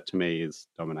life. That to me is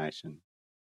domination.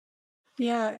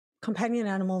 Yeah, companion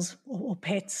animals or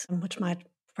pets, which might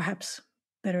perhaps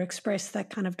better express that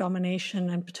kind of domination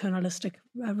and paternalistic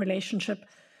relationship.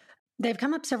 They've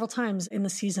come up several times in the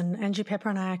season. Angie Pepper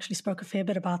and I actually spoke a fair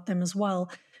bit about them as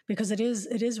well, because it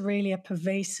is really a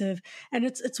pervasive, and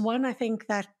it's one I think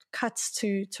that cuts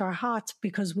to our hearts,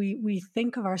 because we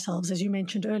think of ourselves, as you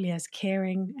mentioned earlier, as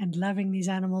caring and loving these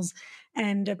animals,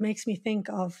 and it makes me think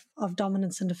of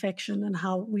dominance and affection, and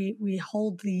how we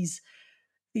hold these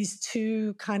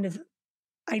two kind of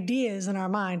ideas in our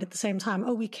mind at the same time.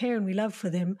 Oh, we care and we love for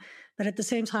them. But at the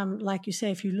same time, like you say,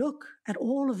 if you look at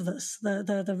all of this,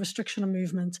 the restriction of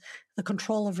movement, the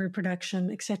control of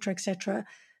reproduction, et cetera,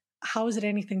 how is it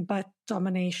anything but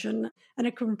domination? And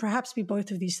it can perhaps be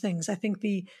both of these things. I think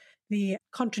the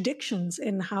contradictions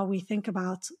in how we think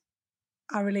about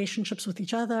our relationships with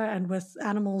each other and with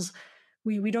animals,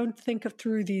 we don't think of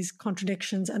through these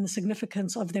contradictions and the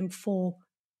significance of them for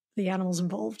the animals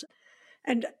involved.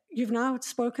 And you've now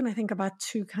spoken, I think, about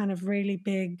two kind of really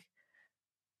big,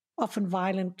 often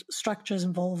violent structures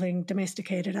involving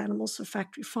domesticated animals, so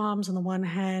factory farms on the one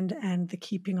hand and the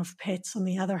keeping of pets on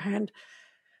the other hand.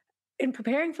 In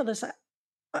preparing for this,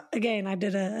 again, I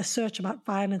did a search about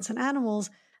violence in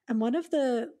animals, and one of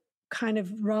the kind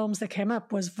of realms that came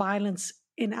up was violence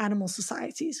in animal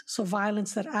societies, so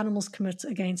violence that animals commit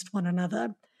against one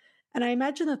another. And I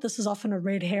imagine that this is often a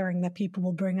red herring that people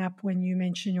will bring up when you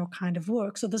mention your kind of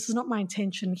work. So this is not my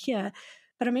intention here,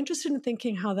 but I'm interested in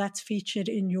thinking how that's featured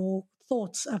in your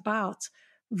thoughts about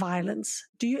violence.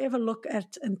 Do you ever look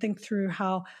at and think through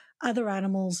how other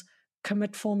animals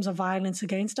commit forms of violence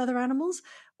against other animals?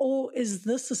 Or is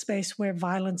this a space where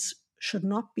violence should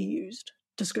not be used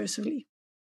discursively?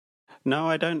 No,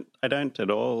 I don't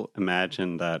at all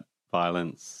imagine that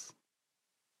violence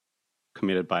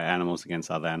committed by animals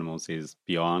against other animals is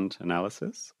beyond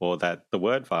analysis, or that the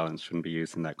word violence shouldn't be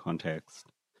used in that context.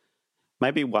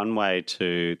 Maybe one way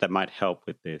that might help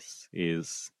with this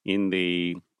is in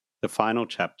the final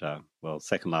chapter,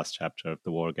 second last chapter of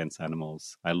The War Against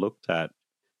Animals, I looked at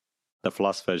the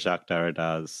philosopher Jacques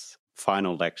Derrida's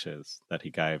final lectures that he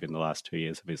gave in the last 2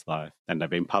 years of his life, and they've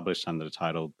been published under the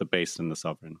title The Beast and the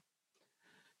Sovereign.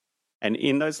 And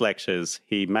in those lectures,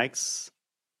 he makes,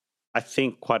 I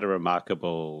think, quite a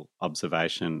remarkable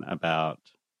observation about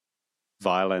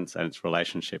violence and its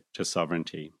relationship to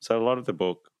sovereignty. So a lot of the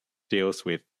book deals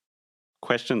with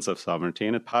questions of sovereignty,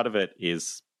 and a part of it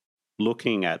is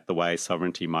looking at the way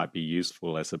sovereignty might be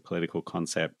useful as a political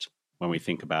concept when we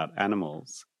think about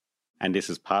animals. And this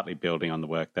is partly building on the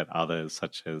work that others,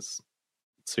 such as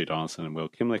Sue Donaldson and Will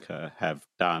Kimlicker, have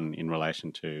done in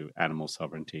relation to animal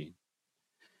sovereignty.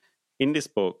 In this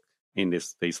book, in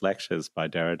these lectures by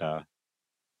Derrida,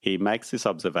 he makes this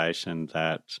observation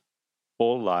that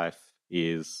all life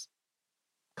is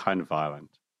kind of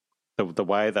violent. The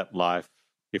way that life,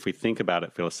 if we think about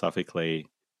it philosophically,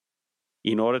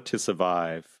 in order to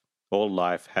survive, all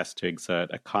life has to exert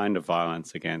a kind of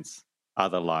violence against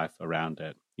other life around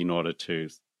it in order to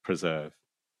preserve.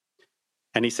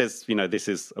 And he says, this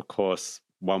is, of course,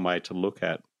 one way to look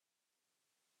at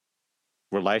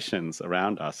relations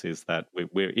around us, is that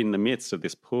we're in the midst of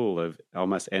this pool of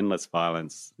almost endless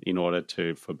violence in order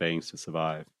for beings to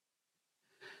survive.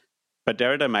 But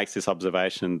Derrida makes this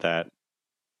observation that,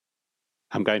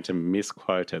 I'm going to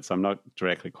misquote it, so I'm not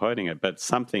directly quoting it, but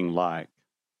something like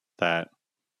that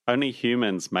only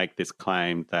humans make this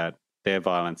claim that their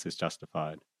violence is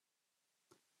justified.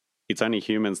 It's only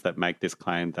humans that make this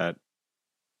claim that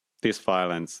this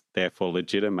violence therefore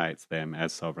legitimates them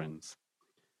as sovereigns.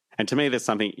 And to me, there's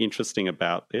something interesting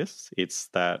about this. It's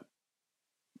that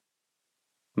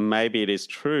maybe it is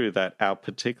true that our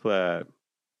particular,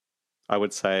 I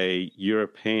would say,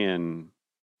 European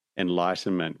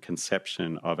Enlightenment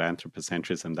conception of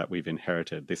anthropocentrism that we've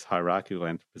inherited, this hierarchical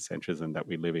anthropocentrism that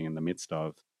we're living in the midst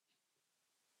of,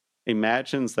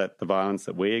 imagines that the violence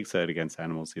that we exert against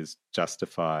animals is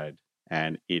justified,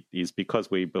 and it is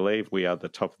because we believe we are the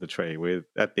top of the tree. We're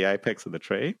at the apex of the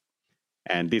tree,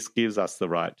 and this gives us the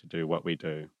right to do what we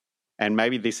do. And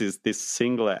maybe this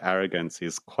singular arrogance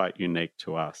is quite unique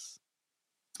to us.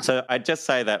 So I just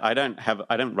say that I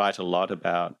don't write a lot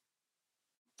about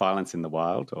violence in the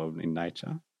wild or in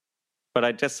nature, but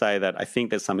I just say that I think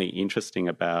there's something interesting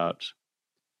about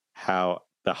how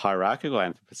the hierarchical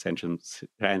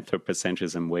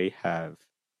anthropocentrism we have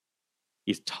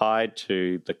is tied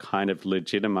to the kind of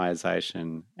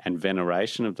legitimization and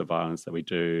veneration of the violence that we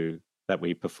do that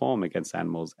we perform against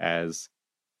animals as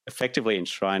effectively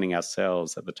enshrining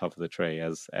ourselves at the top of the tree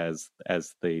as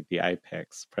the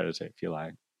apex predator, if you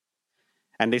like.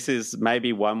 And this is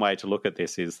maybe one way to look at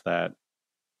this, is that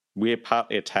we're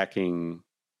partly attacking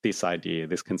this idea,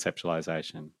 this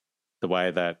conceptualization, the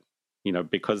way that,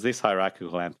 because this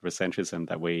hierarchical anthropocentrism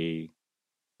that we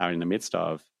are in the midst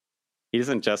of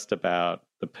isn't just about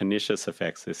the pernicious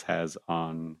effects this has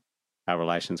on our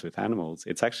relations with animals.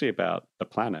 It's actually about the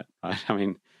planet, right? I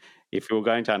mean, if we were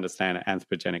going to understand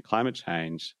anthropogenic climate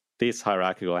change, this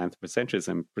hierarchical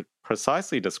anthropocentrism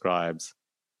precisely describes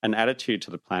an attitude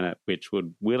to the planet which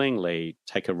would willingly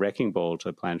take a wrecking ball to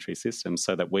the planetary system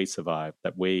so that we survive,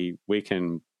 that we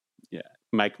can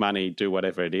make money, do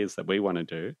whatever it is that we want to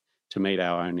do to meet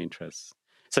our own interests.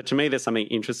 So to me, there's something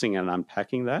interesting in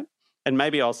unpacking that, and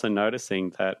maybe also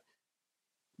noticing that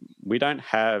we don't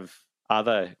have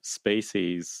other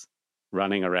species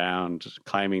running around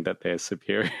claiming that they're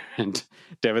superior and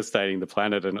devastating the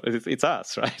planet, and it's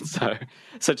us, right?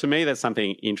 So to me, there's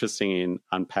something interesting in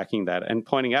unpacking that and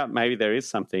pointing out maybe there is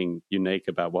something unique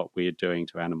about what we're doing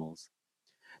to animals.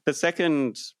 The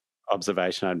second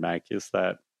observation I'd make is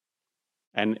that,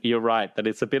 and you're right, that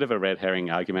it's a bit of a red herring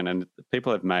argument, and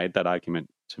people have made that argument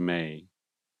to me.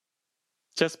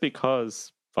 Just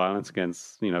because violence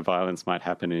might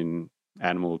happen in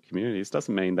animal communities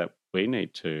doesn't mean that we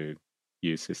need to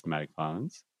use systematic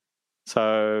violence.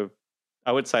 So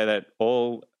I would say that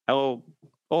all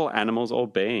animals, all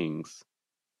beings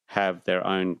have their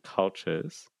own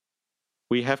cultures.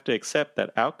 We have to accept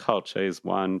that our culture is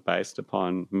one based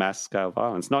upon mass-scale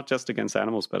violence, not just against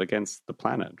animals, but against the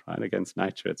planet, right, against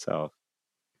nature itself.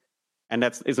 And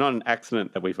it's not an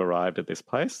accident that we've arrived at this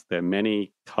place. There are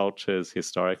many cultures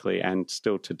historically and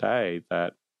still today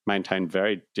that maintain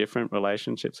very different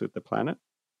relationships with the planet.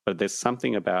 But there's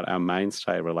something about our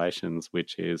mainstay relations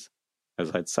which is,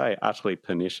 as I'd say, utterly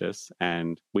pernicious,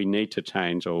 and we need to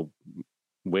change, or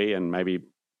we and maybe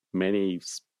many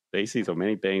species or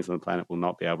many beings on the planet will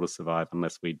not be able to survive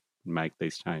unless we make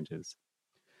these changes.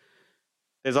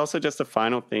 There's also just a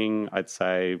final thing I'd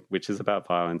say, which is about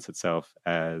violence itself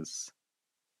as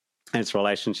its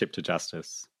relationship to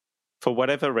justice. For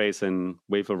whatever reason,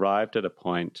 we've arrived at a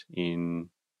point in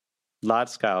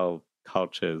large-scale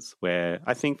cultures where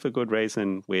I think for good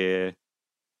reason we're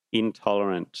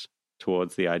intolerant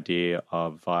towards the idea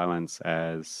of violence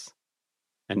as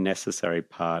a necessary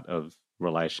part of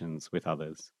relations with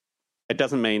others. It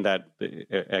doesn't mean that,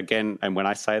 again, and when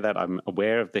I say that, I'm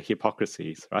aware of the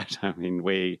hypocrisies, right? I mean,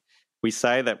 we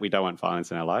say that we don't want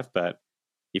violence in our life, but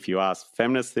if you ask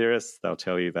feminist theorists, they'll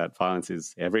tell you that violence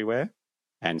is everywhere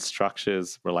and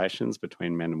structures relations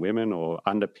between men and women or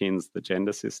underpins the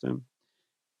gender system.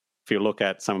 If you look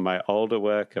at some of my older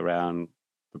work around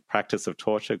the practice of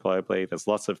torture globally, there's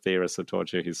lots of theorists of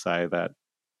torture who say that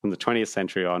from the 20th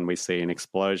century on, we see an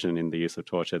explosion in the use of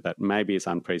torture that maybe is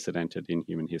unprecedented in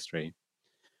human history.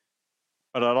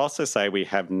 But I'd also say we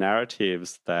have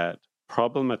narratives that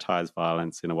problematize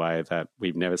violence in a way that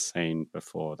we've never seen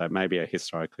before, that maybe are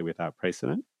historically without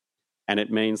precedent. And it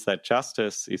means that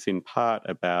justice is in part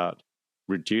about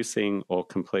reducing or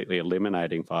completely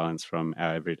eliminating violence from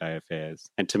our everyday affairs.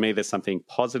 And to me, there's something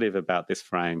positive about this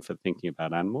frame for thinking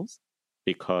about animals,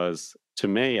 because to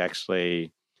me,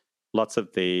 actually, lots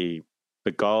of the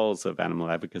goals of animal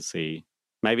advocacy,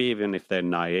 maybe even if they're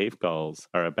naive goals,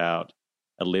 are about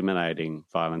eliminating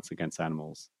violence against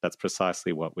animals. That's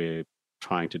precisely what we're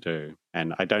trying to do.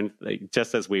 And I don't,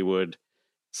 just as we would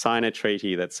sign a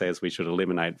treaty that says we should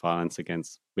eliminate violence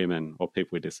against women or people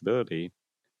with disability,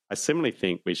 I similarly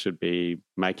think we should be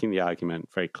making the argument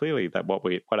very clearly that what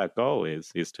our goal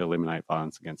is to eliminate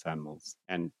violence against animals.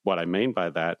 And what I mean by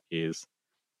that is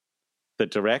the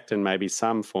direct and maybe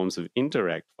some forms of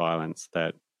indirect violence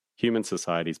that human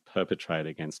societies perpetrate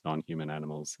against non-human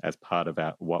animals as part of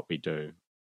what we do.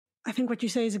 I think what you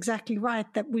say is exactly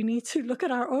right, that we need to look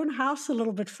at our own house a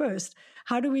little bit first.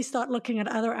 How do we start looking at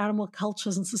other animal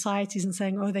cultures and societies and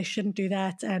saying, oh, they shouldn't do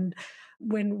that? And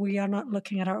when we are not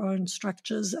looking at our own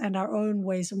structures and our own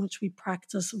ways in which we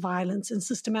practice violence and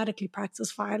systematically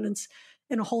practice violence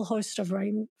in a whole host of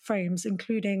frames,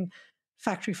 including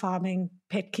factory farming,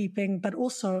 pet keeping, but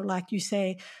also, like you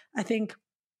say, I think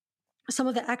some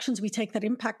of the actions we take that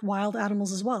impact wild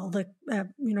animals as well. The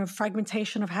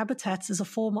fragmentation of habitats is a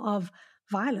form of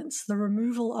violence. The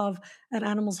removal of an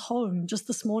animal's home. Just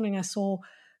this morning, I saw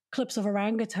clips of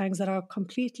orangutans that are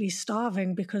completely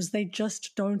starving because they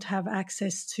just don't have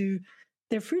access to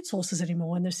their food sources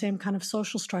anymore and the same kind of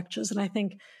social structures. And I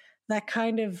think that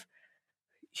kind of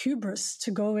hubris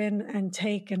to go in and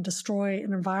take and destroy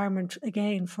an environment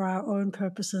again for our own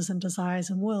purposes and desires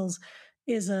and wills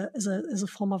is a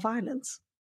form of violence.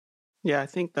 Yeah, I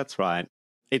think that's right.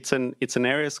 It's an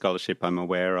area of scholarship I'm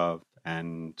aware of,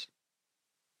 and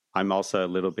I'm also a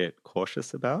little bit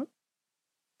cautious about.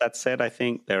 That said, I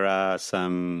think there are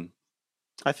some,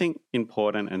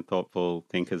 important and thoughtful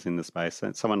thinkers in the space.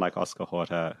 And someone like Oscar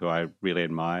Horta, who I really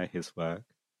admire his work,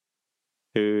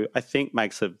 who I think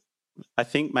makes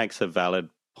a valid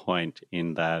point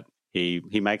in that he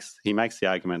makes the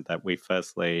argument that we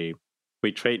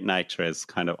treat nature as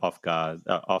kind of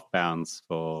off bounds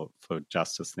for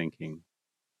justice thinking,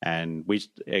 and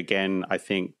I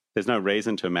think there's no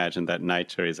reason to imagine that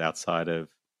nature is outside of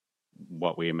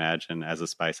what we imagine as a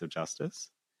space of justice,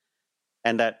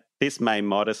 and that this may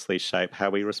modestly shape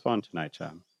how we respond to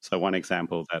nature. So one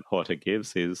example that Horta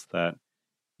gives is that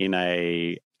in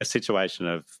a situation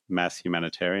of mass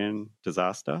humanitarian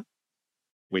disaster,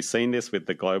 we've seen this with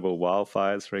the global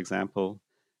wildfires, for example,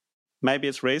 maybe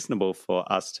it's reasonable for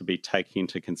us to be taking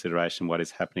into consideration what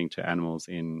is happening to animals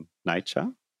in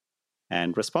nature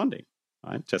and responding,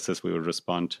 right? Just as we would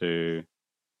respond to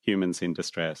humans in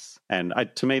distress. And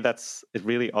to me, that's a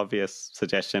really obvious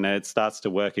suggestion, and it starts to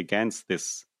work against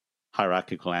this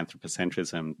hierarchical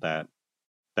anthropocentrism that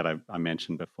I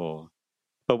mentioned before.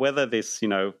 But whether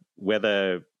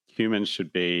whether humans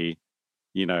should be,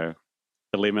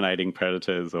 eliminating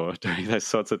predators or doing those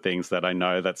sorts of things that I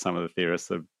know that some of the theorists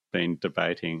have been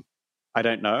debating, I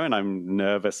don't know, and I'm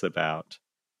nervous about.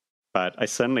 But I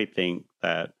certainly think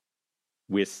that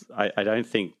I don't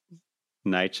think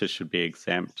nature should be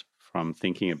exempt from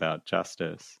thinking about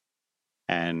justice.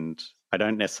 And I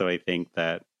don't necessarily think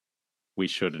that we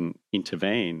shouldn't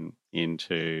intervene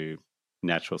into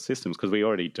natural systems because we're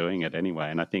already doing it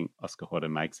anyway. And I think Oscar Horta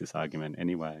makes this argument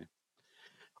anyway.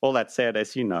 All that said,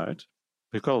 as you note,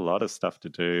 we've got a lot of stuff to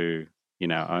do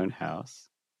in our own house.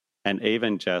 And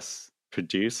even just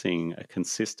producing a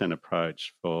consistent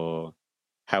approach for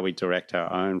how we direct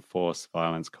our own force,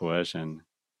 violence, coercion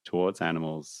towards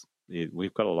animals,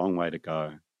 we've got a long way to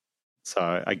go.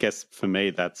 So I guess for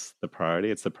me, that's the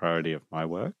priority. It's the priority of my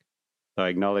work. So I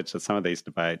acknowledge that some of these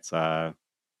debates are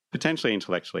potentially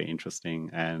intellectually interesting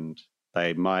and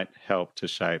they might help to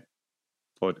shape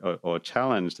or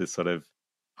challenge this sort of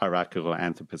hierarchical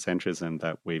anthropocentrism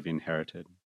that we've inherited.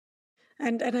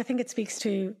 And I think it speaks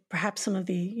to perhaps some of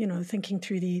the, thinking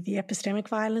through the epistemic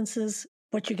violences.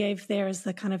 What you gave there is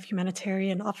the kind of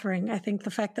humanitarian offering. I think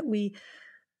the fact that we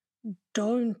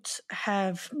don't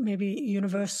have maybe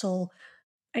universal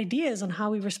ideas on how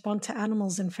we respond to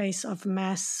animals in face of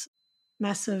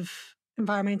massive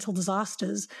environmental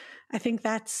disasters, I think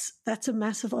that's a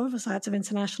massive oversight of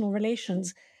international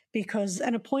relations.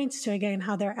 And it points to, again,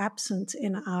 how they're absent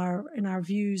in our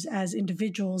views as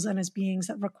individuals and as beings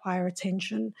that require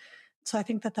attention. So I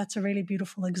think that that's a really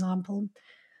beautiful example.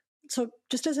 So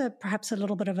just as perhaps a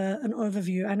little bit of an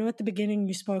overview, I know at the beginning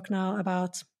you spoke now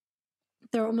about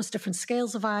there are almost different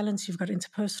scales of violence. You've got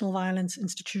interpersonal violence,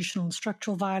 institutional and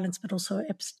structural violence, but also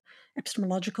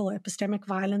epistemological or epistemic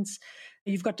violence.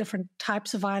 You've got different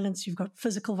types of violence. You've got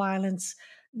physical violence.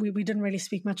 We didn't really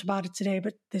speak much about it today,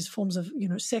 but there's forms of,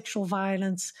 sexual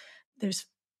violence. There's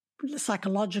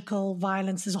psychological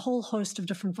violence. There's a whole host of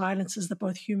different violences that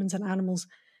both humans and animals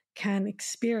can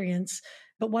experience.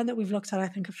 But one that we've looked at, I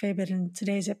think, a fair bit in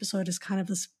today's episode is kind of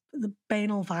the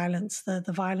banal violence, the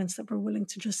violence that we're willing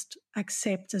to just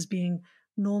accept as being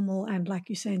normal and, like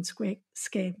you say in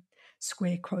scare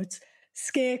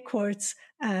quotes,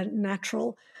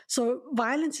 natural. So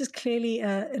violence is clearly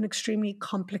an extremely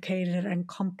complicated and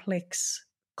complex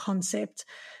concept.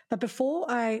 But before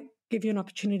I give you an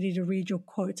opportunity to read your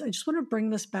quotes, I just want to bring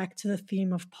this back to the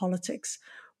theme of politics.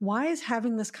 Why is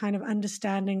having this kind of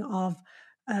understanding of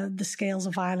the scales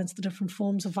of violence, the different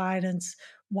forms of violence,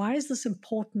 why is this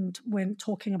important when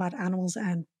talking about animals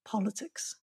and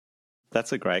politics?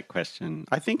 That's a great question.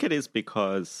 I think it is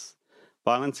because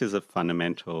violence is a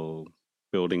fundamental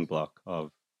building block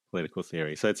of political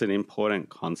theory. So it's an important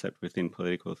concept within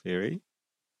political theory.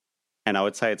 And I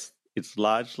would say it's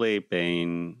largely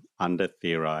been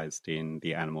under-theorized in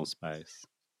the animal space.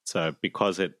 So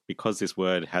because this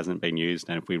word hasn't been used,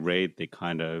 and if we read the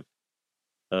kind of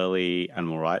early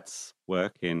animal rights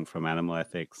work from animal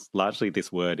ethics, largely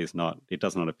this word does not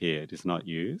appear, it is not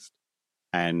used.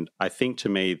 And I think to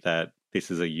me that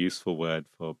this is a useful word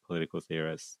for political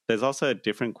theorists. There's also a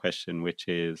different question, which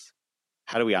is,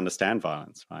 how do we understand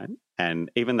violence, right? And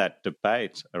even that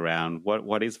debate around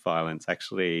what is violence,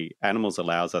 actually animals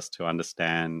allows us to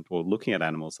understand, or looking at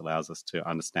animals allows us to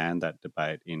understand that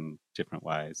debate in different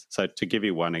ways. So to give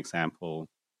you one example,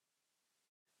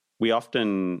 we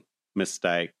often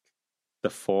mistake the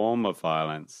form of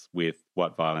violence with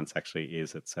what violence actually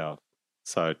is itself.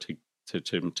 So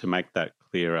to make that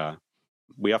clearer,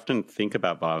 we often think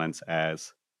about violence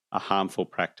as a harmful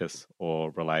practice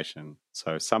or relation.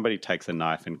 So somebody takes a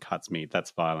knife and cuts me,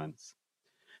 that's violence.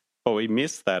 But we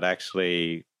miss that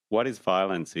actually what is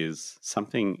violence is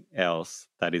something else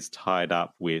that is tied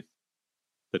up with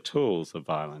the tools of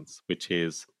violence, which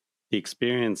is the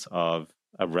experience of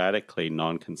a radically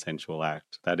non-consensual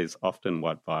act. That is often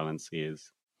what violence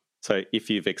is. So if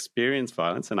you've experienced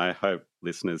violence, and I hope,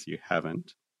 listeners, you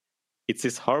haven't, it's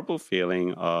this horrible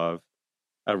feeling of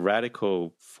a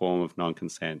radical form of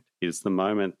non-consent is the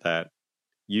moment that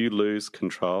you lose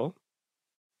control,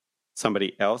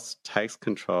 somebody else takes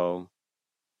control,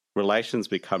 relations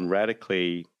become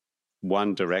radically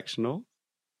one-directional,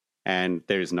 and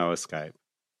there is no escape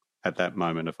at that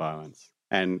moment of violence.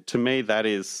 And to me, that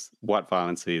is what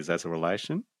violence is as a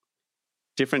relation.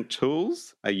 Different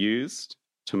tools are used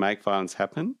to make violence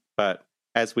happen, but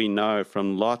as we know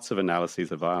from lots of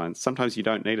analyses of violence, sometimes you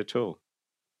don't need a tool.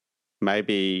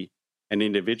 Maybe an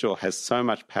individual has so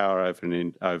much power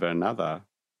over another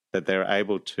that they're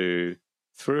able to,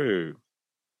 through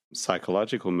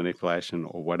psychological manipulation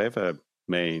or whatever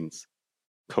means,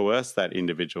 coerce that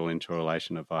individual into a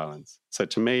relation of violence. So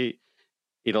to me,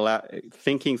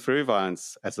 thinking through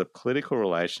violence as a political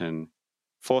relation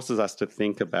forces us to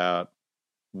think about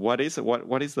what is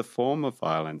the form of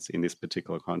violence in this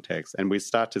particular context. And we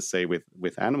start to see with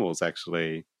animals,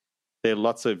 actually, there are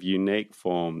lots of unique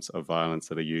forms of violence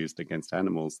that are used against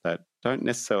animals that don't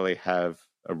necessarily have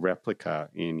a replica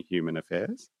in human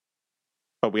affairs.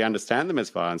 But we understand them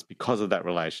as violence because of that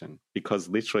relation, because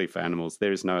literally for animals,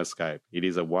 there is no escape. It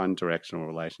is a one-directional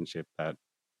relationship that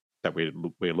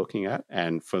we're looking at.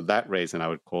 And for that reason, I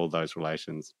would call those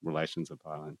relations of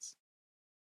violence.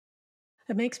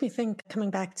 It makes me think, coming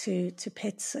back to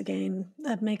pets again,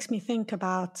 it makes me think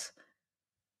about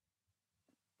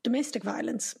domestic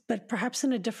violence, but perhaps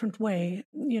in a different way,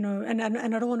 and I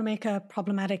don't want to make a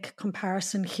problematic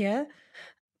comparison here,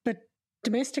 but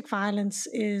domestic violence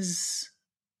is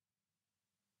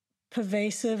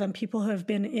pervasive, and people who have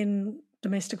been in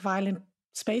domestic violent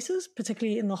spaces,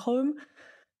 particularly in the home,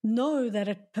 know that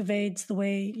it pervades the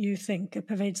way you think, it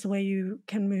pervades the way you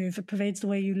can move, it pervades the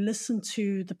way you listen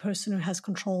to the person who has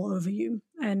control over you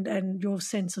and your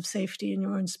sense of safety in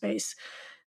your own space.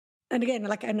 And again,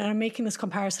 and I'm making this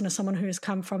comparison as someone who has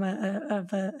come from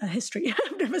a history.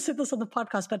 I've never said this on the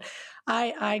podcast, but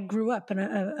I grew up in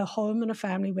a home and a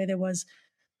family where there was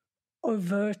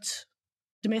overt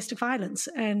domestic violence,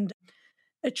 and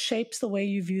it shapes the way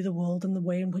you view the world and the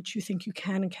way in which you think you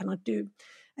can and cannot do.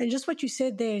 And just what you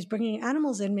said there is bringing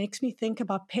animals in makes me think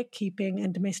about pet keeping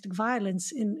and domestic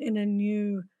violence in a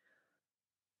new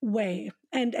way.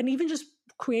 And even just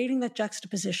creating that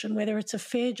juxtaposition, whether it's a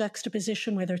fair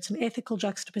juxtaposition, whether it's an ethical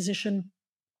juxtaposition,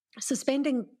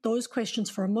 suspending those questions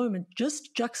for a moment,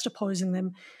 just juxtaposing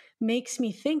them makes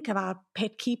me think about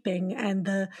pet keeping and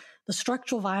the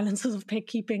structural violences of pet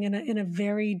keeping in a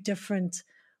very different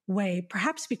way,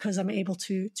 perhaps because I'm able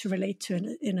to relate to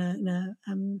it in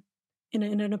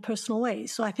a personal way.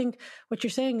 So I think what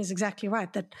you're saying is exactly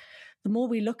right, that the more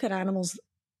we look at animals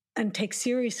and take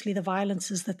seriously the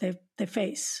violences that they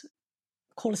face,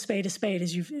 call a spade,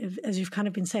 as you've kind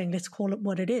of been saying, let's call it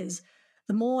what it is,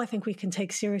 the more I think we can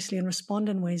take seriously and respond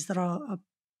in ways that are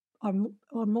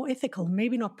more ethical,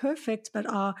 maybe not perfect, but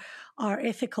are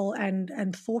ethical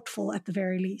and thoughtful at the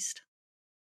very least.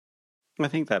 I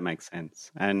think that makes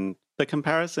sense. And the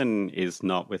comparison is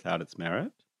not without its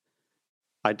merit.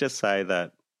 I just say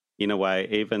that, in a way,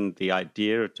 even the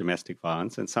idea of domestic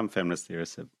violence, and some feminist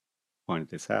theorists have pointed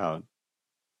this out,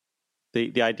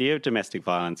 the idea of domestic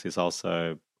violence is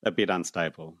also a bit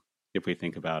unstable, if we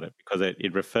think about it, because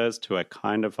it refers to a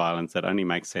kind of violence that only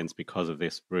makes sense because of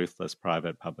this ruthless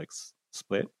private-public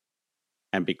split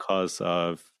and because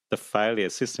of the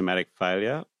systematic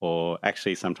failure, or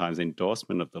actually sometimes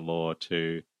endorsement of the law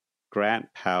to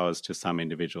grant powers to some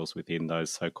individuals within those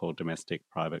so-called domestic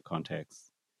private contexts.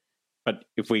 But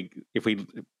if we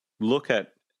look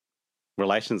at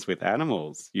relations with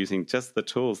animals using just the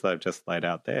tools that I've just laid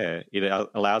out there, it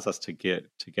allows us to get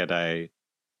a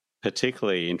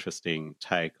particularly interesting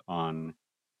take on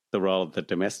the role of the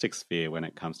domestic sphere when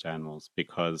it comes to animals,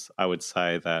 because I would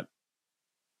say that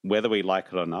whether we like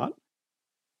it or not,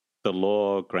 the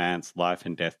law grants life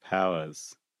and death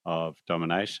powers of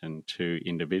domination to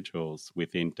individuals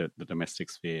within the domestic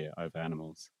sphere over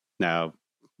animals. Now,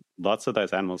 lots of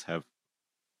those animals have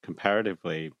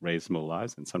comparatively reasonable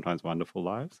lives and sometimes wonderful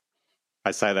lives. I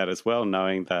say that as well,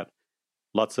 knowing that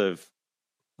lots of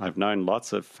I've known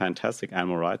lots of fantastic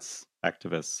animal rights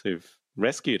activists who've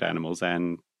rescued animals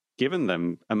and given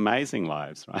them amazing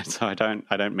lives, right? So I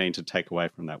don't mean to take away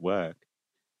from that work.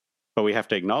 But we have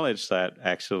to acknowledge that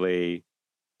actually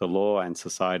the law and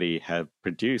society have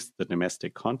produced the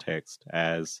domestic context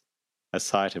as a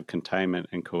site of containment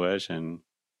and coercion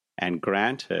and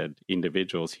granted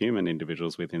individuals, human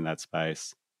individuals within that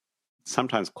space,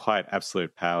 sometimes quite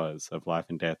absolute powers of life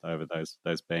and death over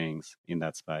those beings in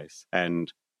that space.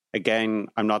 And again,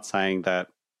 I'm not saying that,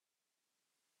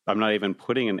 I'm not even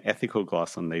putting an ethical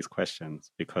gloss on these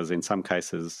questions, because in some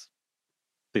cases,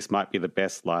 this might be the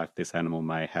best life this animal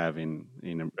may have in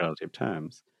relative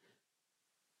terms.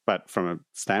 But from a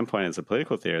standpoint as a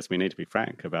political theorist, we need to be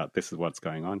frank about this is what's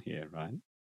going on here, right?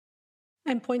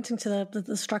 And pointing to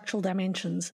the structural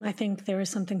dimensions, I think there is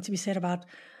something to be said about,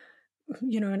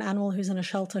 an animal who's in a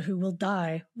shelter who will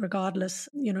die regardless,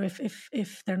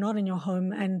 if they're not in your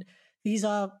home. And these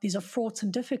are fraught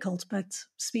and difficult, but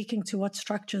speaking to what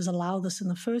structures allow this in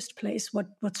the first place,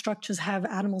 what structures have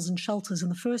animals in shelters in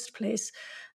the first place,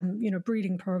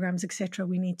 breeding programs, etc.,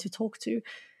 we need to talk to.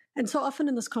 And so often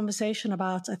in this conversation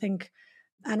about, I think,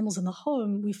 animals in the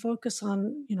home, we focus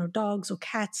on, dogs or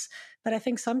cats. But I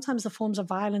think sometimes the forms of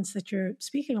violence that you're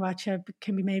speaking about here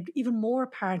can be made even more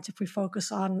apparent if we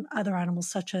focus on other animals,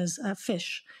 such as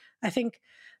fish. I think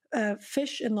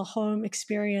fish in the home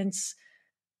experience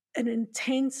an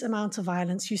intense amount of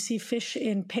violence. You see fish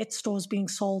in pet stores being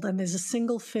sold, and there's a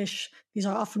single fish. These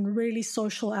are often really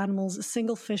social animals, a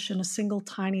single fish in a single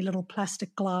tiny little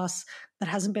plastic glass that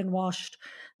hasn't been washed.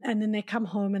 And then they come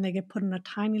home and they get put in a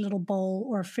tiny little bowl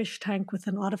or a fish tank with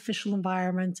an artificial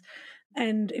environment.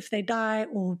 And if they die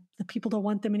or the people don't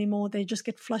want them anymore, they just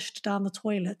get flushed down the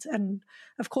toilet. And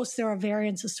of course, there are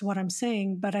variances to what I'm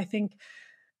saying, but I think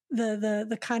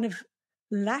the kind of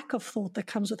lack of thought that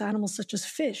comes with animals such as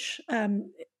fish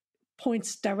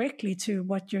points directly to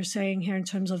what you're saying here in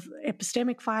terms of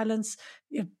epistemic violence.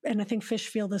 And I think fish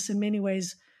feel this in many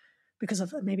ways because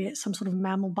of maybe some sort of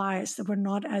mammal bias, that we're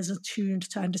not as attuned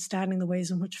to understanding the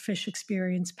ways in which fish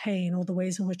experience pain or the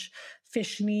ways in which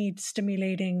fish need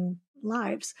stimulating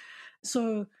lives.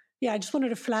 So yeah, I just wanted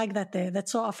to flag that there. That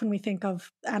so often we think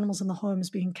of animals in the home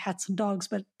as being cats and dogs,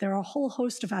 but there are a whole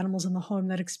host of animals in the home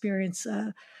that experience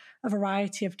a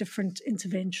variety of different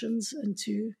interventions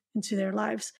into their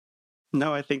lives.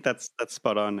 No, I think that's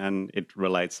spot on, and it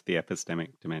relates to the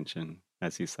epistemic dimension,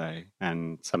 as you say,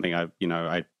 and something I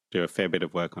do a fair bit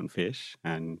of work on fish,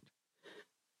 and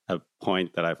a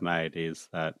point that I've made is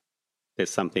that there's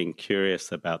something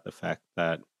curious about the fact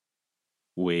that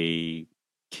we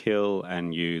kill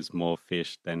and use more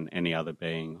fish than any other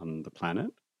being on the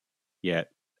planet,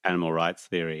 yet animal rights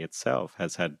theory itself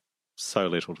has had so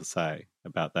little to say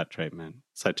about that treatment.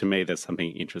 So to me, there's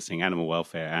something interesting. Animal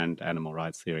welfare and animal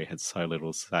rights theory had so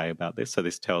little to say about this. So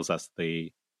this tells us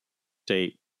the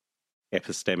deep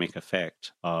epistemic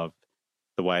effect of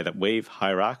the way that we've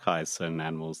hierarchized certain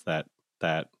animals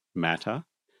that matter,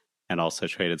 and also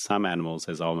treated some animals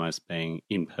as almost being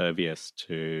impervious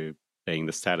to being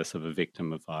the status of a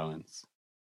victim of violence.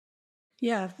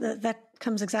 Yeah, that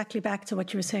comes exactly back to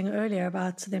what you were saying earlier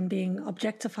about them being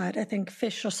objectified. I think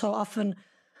fish are so often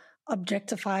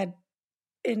objectified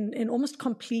in almost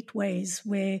complete ways,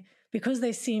 where because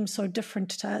they seem so different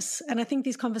to us. And I think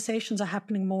these conversations are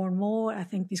happening more and more. I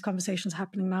think these conversations are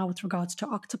happening now with regards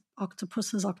to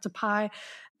octopuses, octopi,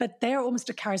 but they're almost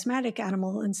a charismatic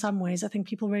animal in some ways. I think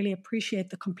people really appreciate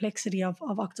the complexity of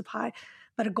octopi.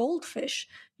 But a goldfish,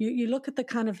 you look at the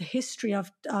kind of history of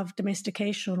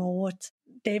domestication, or what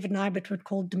David Nibet would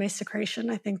call domesticration,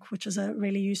 I think, which is a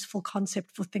really useful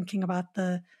concept for thinking about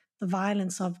the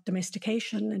violence of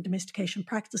domestication and domestication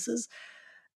practices.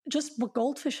 Just what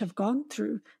goldfish have gone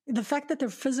through, the fact that their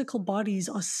physical bodies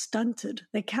are stunted,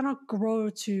 they cannot grow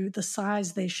to the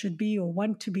size they should be or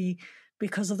want to be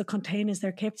because of the containers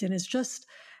they're kept in, is just,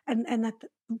 and that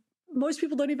most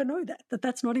people don't even know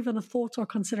that's not even a thought or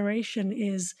consideration,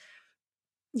 is,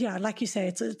 yeah, like you say,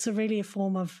 it's a really a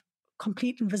form of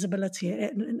complete invisibility,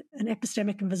 an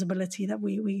epistemic invisibility that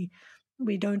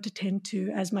we don't attend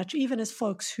to as much, even as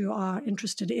folks who are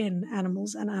interested in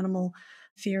animals and animal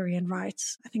theory and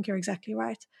rights. I think you're exactly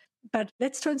right. But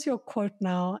let's turn to your quote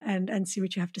now and see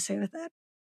what you have to say with that.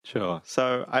 Sure.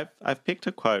 So I've picked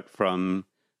a quote from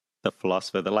the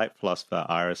late philosopher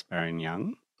Iris Barron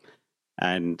Young.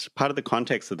 And part of the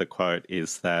context of the quote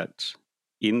is that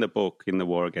in the book, in The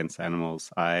War Against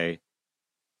Animals, I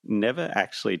never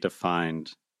actually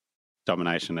defined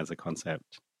domination as a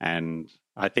concept. And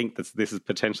I think this is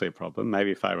potentially a problem.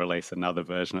 Maybe if I release another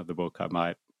version of the book, I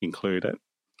might include it.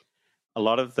 A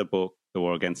lot of the book, The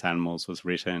War Against Animals, was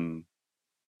written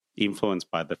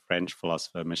influenced by the French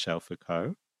philosopher Michel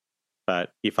Foucault.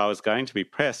 But if I was going to be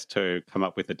pressed to come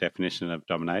up with a definition of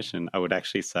domination, I would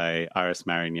actually say Iris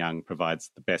Marion Young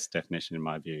provides the best definition in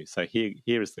my view. So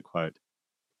here is the quote.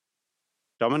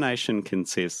 Domination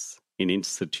consists in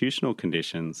institutional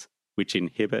conditions which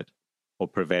inhibit or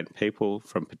prevent people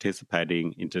from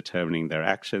participating in determining their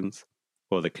actions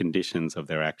or the conditions of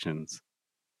their actions.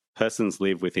 Persons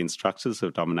live within structures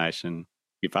of domination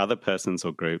if other persons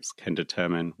or groups can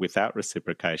determine without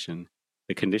reciprocation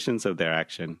the conditions of their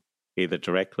action, either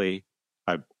directly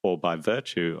or by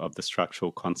virtue of the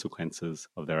structural consequences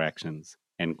of their actions,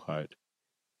 end quote.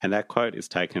 And that quote is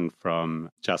taken from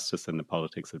Justice and the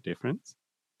Politics of Difference.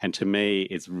 And to me,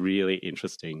 it's really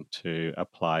interesting to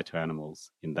apply to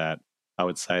animals in that I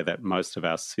would say that most of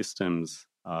our systems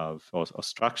or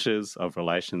structures of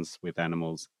relations with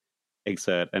animals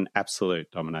exert an absolute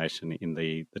domination in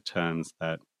the terms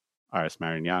that Iris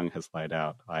Marion Young has laid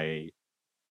out, i.e.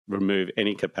 remove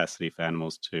any capacity for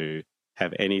animals to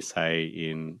have any say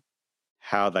in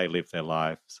how they live their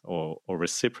lives or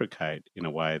reciprocate in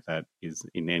a way that is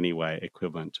in any way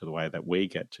equivalent to the way that we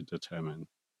get to determine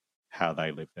how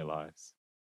they live their lives.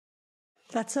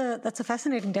 That's a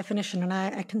fascinating definition, and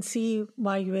I can see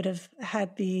why you would have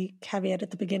had the caveat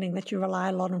at the beginning that you rely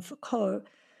a lot on Foucault,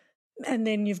 and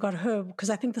then you've got her, because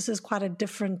I think this is quite a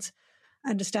different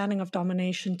understanding of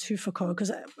domination to Foucault, because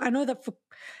I know that,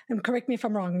 and correct me if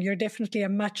I'm wrong, you're definitely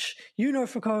you know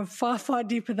Foucault far, far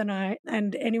deeper than I,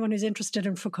 and anyone who's interested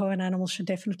in Foucault and animals should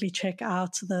definitely check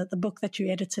out the book that you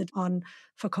edited on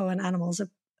Foucault and animals. It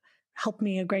helped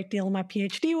me a great deal in my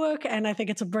PhD work, and I think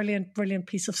it's a brilliant, brilliant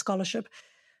piece of scholarship.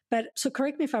 But so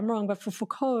correct me if I'm wrong, but for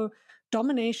Foucault,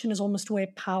 domination is almost where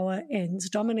power ends.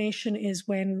 Domination is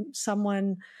when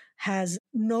someone has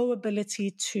no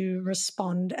ability to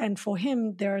respond. And for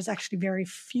him, there is actually very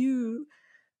few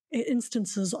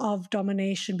instances of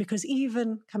domination, because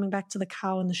even coming back to the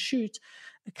cow and the chute,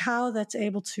 a cow that's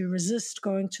able to resist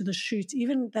going to the chute,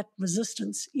 even that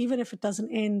resistance, even if it doesn't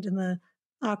end in the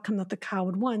outcome that the cow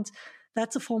would want,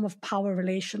 that's a form of power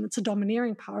relation. It's a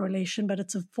domineering power relation, but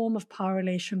it's a form of power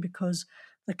relation because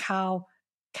the cow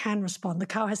can respond. The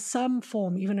cow has some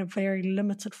form, even a very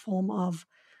limited form of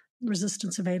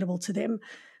resistance available to them.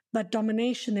 But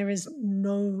domination, there is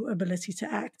no ability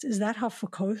to act. Is that how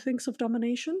Foucault thinks of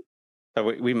domination?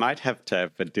 So we might have to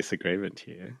have a disagreement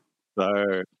here.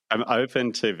 So I'm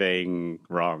open to being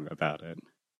wrong about it.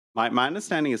 My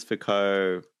understanding is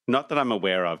Foucault, not that I'm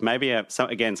aware of, maybe,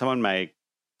 someone may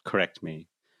correct me.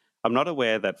 I'm not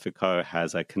aware that Foucault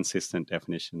has a consistent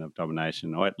definition of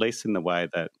domination, or at least in the way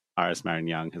that Iris Marion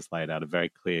Young has laid out a very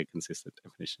clear, consistent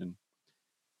definition.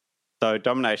 So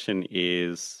domination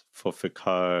is, for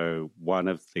Foucault, one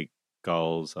of the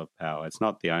goals of power. It's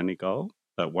not the only goal,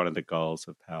 but one of the goals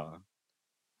of power.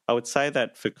 I would say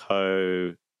that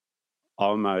Foucault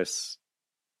almost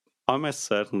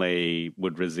certainly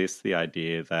would resist the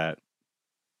idea that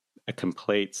a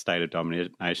complete state of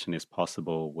domination is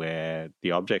possible where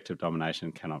the object of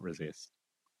domination cannot resist.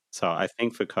 So I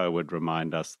think Foucault would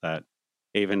remind us that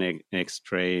even in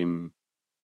extreme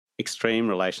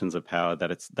relations of power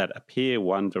that appear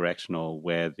one directional,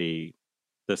 where the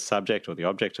subject or the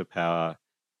object of power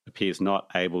appears not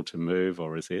able to move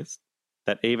or resist,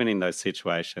 that even in those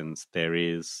situations there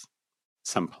is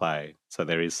some play. So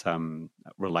there is some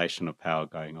relation of power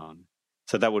going on.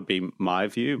 So that would be my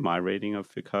view, my reading of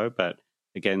Foucault. But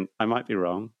again, I might be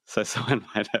wrong. So someone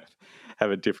might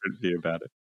have a different view about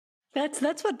it. That's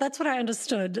what I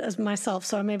understood as myself.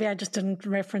 So maybe I just didn't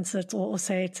reference it or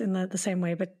say it in the same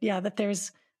way. But yeah, that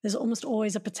there's almost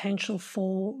always a potential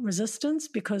for resistance,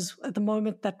 because at the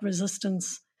moment that there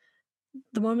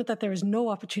is no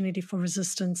opportunity for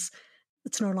resistance,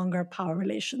 it's no longer a power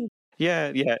relation.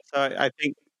 Yeah. So I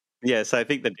think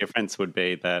the difference would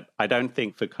be that I don't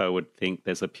think Foucault would think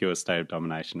there's a pure state of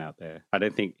domination out there. I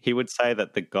don't think he would say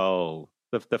that the goal,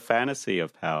 the fantasy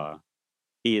of power,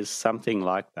 is something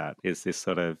like that, is this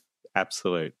sort of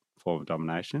absolute form of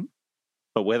domination.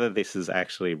 But whether this is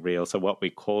actually real, so what we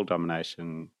call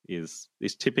domination is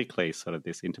typically sort of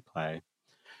this interplay.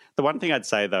 The one thing I'd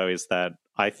say, though, is that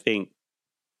I think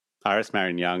Iris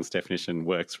Marion Young's definition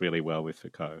works really well with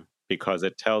Foucault, because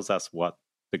it tells us what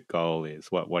the goal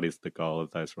is, what is the goal of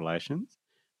those relations.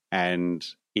 And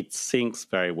it syncs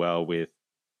very well with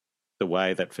the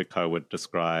way that Foucault would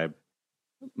describe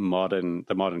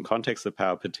the modern context of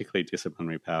power, particularly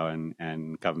disciplinary power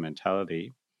and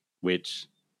governmentality, which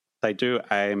they do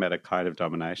aim at a kind of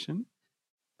domination,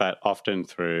 but often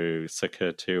through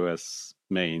circuitous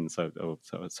means, or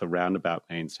so roundabout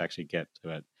means to actually get to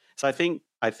it. So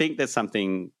I think there's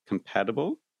something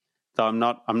compatible So I'm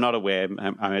not aware.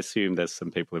 I assume there's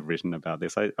some people who've written about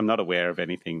this. I'm not aware of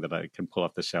anything that I can pull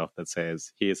off the shelf that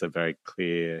says here's a very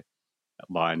clear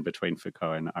line between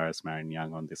Foucault and Iris Marion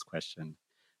Young on this question,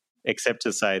 except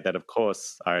to say that, of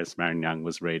course, Iris Marion Young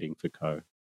was reading Foucault.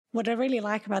 What I really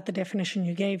like about the definition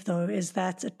you gave, though, is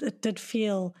that it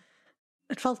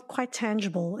felt quite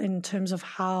tangible in terms of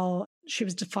how she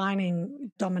was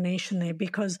defining domination there,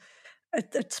 because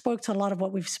it spoke to a lot of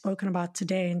what we've spoken about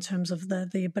today in terms of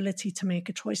the ability to make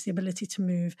a choice, the ability to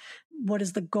move. What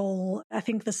is the goal? I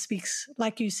think this speaks,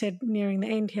 like you said, nearing the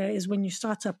end here, is when you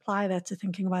start to apply that to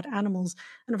thinking about animals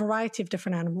and a variety of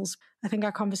different animals. I think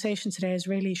our conversation today has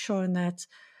really shown that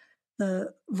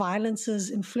the violences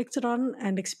inflicted on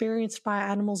and experienced by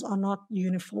animals are not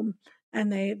uniform.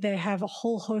 And they have a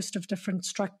whole host of different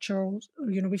structural,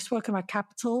 we've spoken about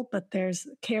capital, but there's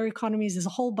care economies, there's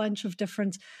a whole bunch of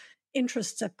different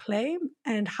interests at play,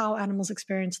 and how animals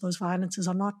experience those violences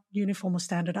are not uniform or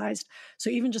standardized. So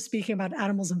even just speaking about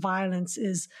animals and violence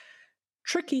is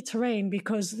tricky terrain,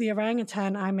 because the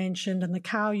orangutan I mentioned and the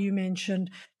cow you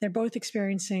mentioned, they're both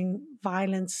experiencing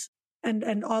violence.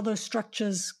 And are those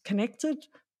structures connected?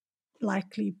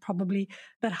 Likely, probably,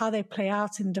 but how they play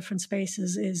out in different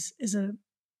spaces is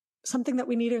something that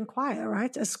we need to inquire,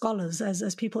 right? As scholars,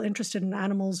 as people interested in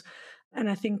animals. And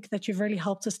I think that you've really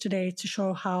helped us today to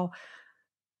show how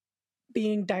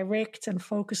being direct and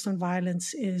focused on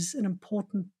violence is an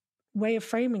important way of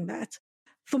framing that.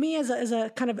 For me, as a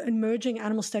kind of emerging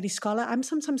animal studies scholar, I'm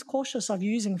sometimes cautious of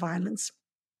using violence.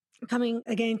 Coming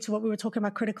again to what we were talking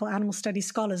about, critical animal studies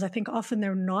scholars, I think often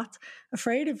they're not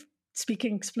afraid of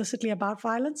speaking explicitly about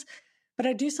violence. But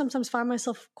I do sometimes find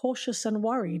myself cautious and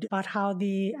worried about how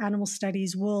the animal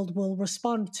studies world will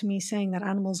respond to me saying that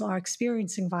animals are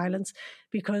experiencing violence,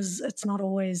 because it's not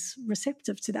always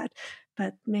receptive to that.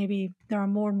 But maybe there are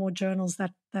more and more journals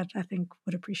that I think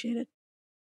would appreciate it.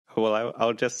 Well,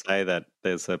 I'll just say that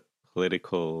there's a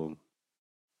political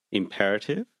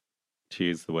imperative to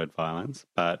use the word violence,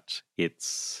 but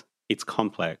it's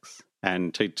complex.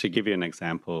 And to give you an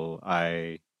example,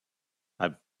 I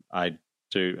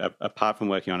do, apart from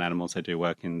working on animals, I do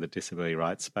work in the disability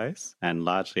rights space, and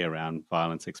largely around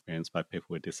violence experienced by people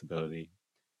with disability.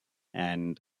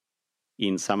 And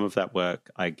in some of that work,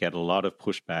 I get a lot of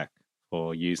pushback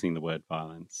for using the word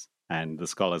violence. And the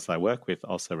scholars I work with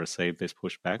also receive this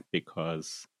pushback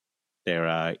because there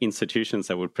are institutions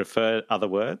that would prefer other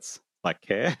words, like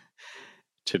care,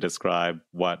 to describe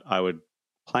what I would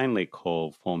plainly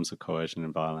call forms of coercion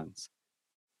and violence.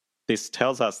 This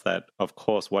tells us that, of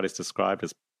course, what is described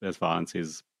as violence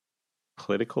is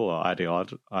political or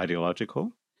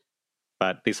ideological,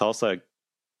 but this also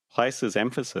places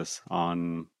emphasis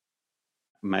on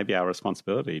maybe our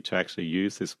responsibility to actually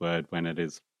use this word when it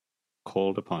is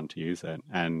called upon to use it.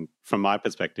 And from my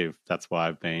perspective, that's why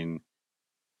I've been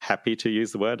happy to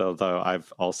use the word, although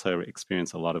I've also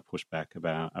experienced a lot of pushback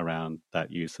around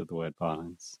that use of the word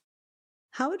violence.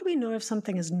 How would we know if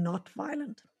something is not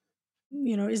violent?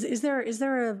 Is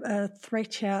there a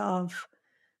threat here of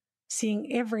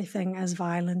seeing everything as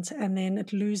violent and then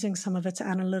it losing some of its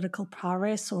analytical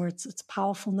prowess or its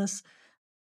powerfulness?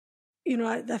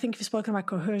 I think you've spoken about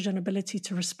coercion, ability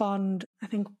to respond. I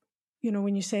think,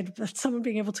 when you said that someone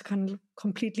being able to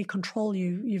completely control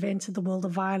you, you've entered the world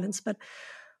of violence. But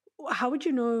how would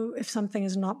you know if something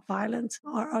is not violent?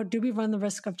 Or do we run the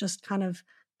risk of just kind of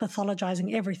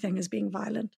pathologizing everything as being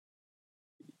violent?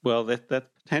 Well, that's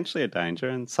potentially a danger,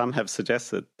 and some have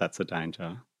suggested that's a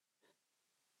danger.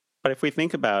 But if we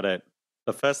think about it,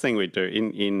 the first thing we do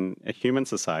in a human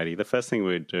society, the first thing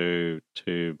we do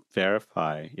to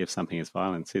verify if something is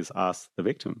violence is ask the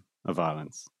victim of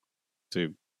violence,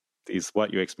 is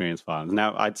what you experience violence.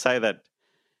 Now, I'd say that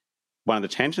one of the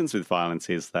tensions with violence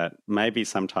is that maybe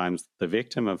sometimes the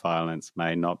victim of violence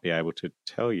may not be able to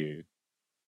tell you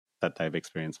that they've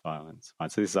experienced violence.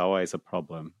 Right? So this is always a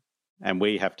problem, and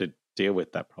we have to deal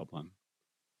with that problem.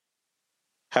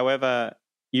 However,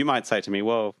 you might say to me,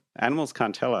 well, animals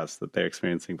can't tell us that they're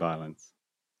experiencing violence.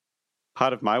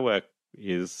 Part of my work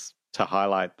is to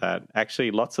highlight that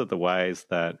actually lots of the ways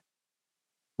that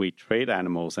we treat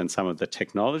animals and some of the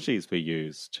technologies we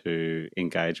use to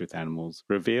engage with animals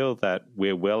reveal that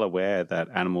we're well aware that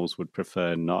animals would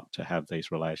prefer not to have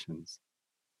these relations.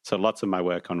 So lots of my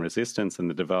work on resistance and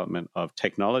the development of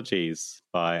technologies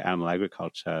by animal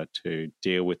agriculture to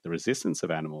deal with the resistance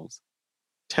of animals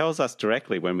tells us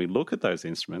directly when we look at those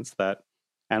instruments that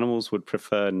animals would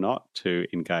prefer not to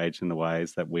engage in the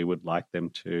ways that we would like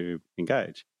them to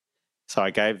engage. So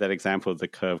I gave that example of the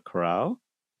curved corral.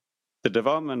 The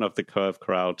development of the curved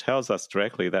corral tells us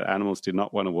directly that animals did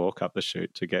not want to walk up the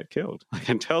chute to get killed.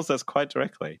 It tells us quite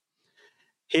directly.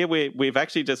 here we've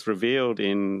actually just revealed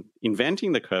in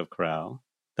inventing the curved corral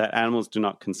that animals do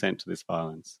not consent to this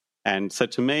violence. And so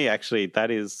to me, actually,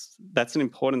 that's an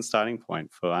important starting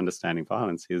point for understanding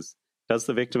violence is, does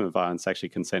the victim of violence actually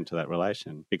consent to that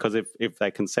relation? Because if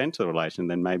they consent to the relation,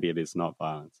 then maybe it is not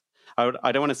violence.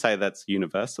 I don't want to say that's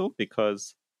universal,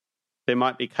 because there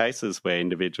might be cases where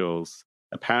individuals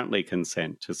apparently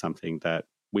consent to something that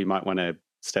we might want to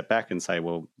step back and say,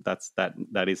 well,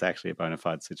 that is actually a bona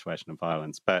fide situation of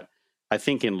violence. But I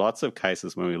think in lots of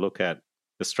cases, when we look at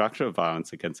the structure of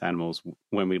violence against animals,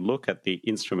 when we look at the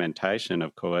instrumentation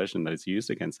of coercion that is used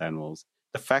against animals,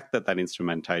 the fact that that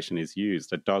instrumentation is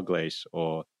used, a dog leash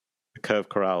or a curved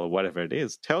corral or whatever it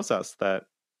is, tells us that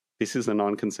this is a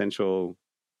non-consensual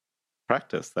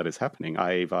practice that is happening,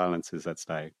 i.e. violence is at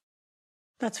stake.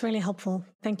 That's really helpful.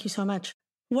 Thank you so much.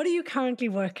 What are you currently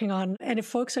working on? And if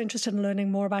folks are interested in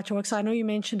learning more about your work, so I know you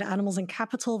mentioned Animals in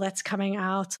Capital, that's coming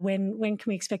out. When can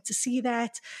we expect to see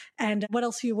that? And what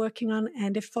else are you working on?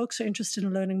 And if folks are interested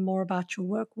in learning more about your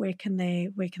work, where can they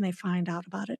find out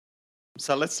about it?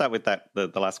 So let's start with that, the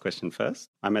last question first.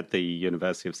 I'm at the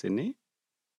University of Sydney.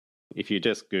 If you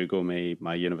just Google me,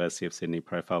 my University of Sydney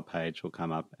profile page will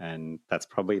come up, and that's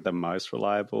probably the most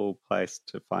reliable place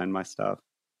to find my stuff.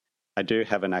 I do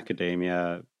have an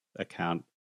academia account,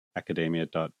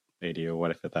 academia.edu or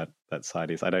whatever that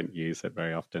site is. I don't use it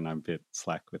very often. I'm a bit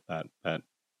slack with that, but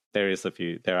there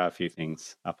are a few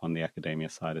things up on the academia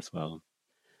side as well.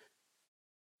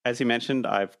 As you mentioned,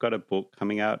 I've got a book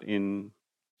coming out in,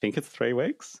 I think it's 3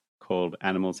 weeks, called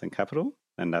Animals in Capital,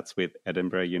 and that's with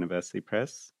Edinburgh University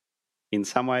Press. In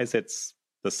some ways, it's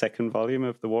the second volume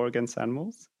of The War Against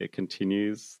Animals. It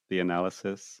continues the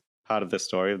analysis. Part of the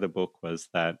story of the book was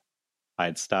that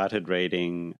I'd started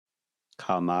reading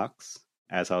Karl Marx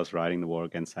as I was writing The War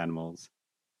Against Animals,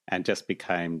 and just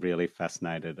became really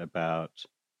fascinated about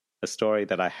a story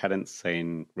that I hadn't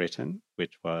seen written,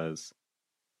 which was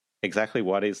exactly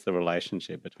what is the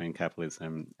relationship between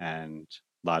capitalism and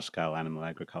large-scale animal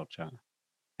agriculture.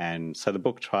 And so the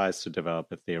book tries to develop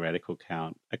a theoretical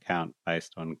account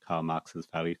based on Karl Marx's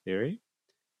value theory.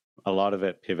 A lot of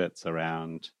it pivots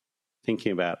around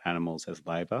thinking about animals as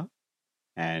labour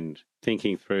and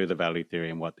thinking through the value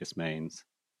theory and what this means.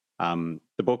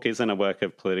 The book isn't a work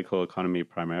of political economy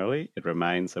primarily. It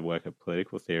remains a work of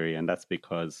political theory, and that's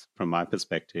because, from my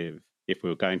perspective, if we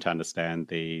were going to understand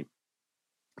the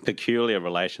peculiar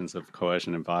relations of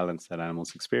coercion and violence that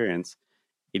animals experience,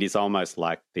 it is almost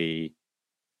like the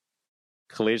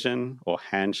collision or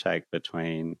handshake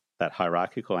between that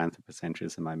hierarchical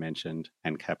anthropocentrism I mentioned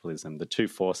and capitalism. The two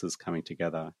forces coming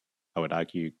together, I would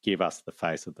argue, give us the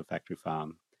face of the factory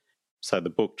farm. So the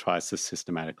book tries to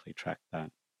systematically track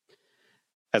that.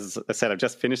 As I said, I've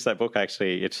just finished that book.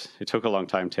 Actually, it took a long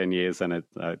time, 10 years, and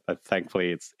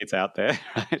thankfully it's out there,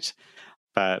 right?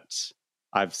 But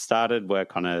I've started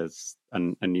work on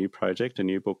a new project, a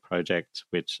new book project,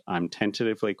 which I'm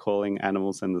tentatively calling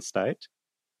Animals in the State.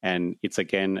 And it's,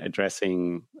 again,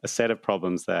 addressing a set of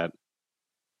problems that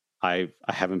I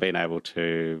haven't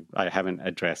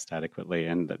addressed adequately.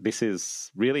 And this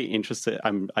is really interesting.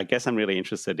 I guess I'm really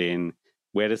interested in,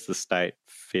 where does the state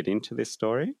fit into this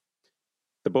story?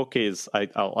 The book is,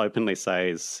 I'll openly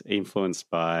say, is influenced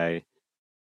by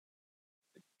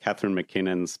Catherine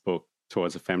McKinnon's book,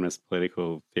 Towards a Feminist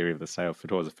Political Theory of the State, or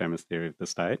Towards a Feminist Theory of the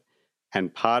State.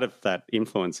 And part of that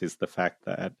influence is the fact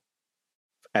that,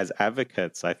 as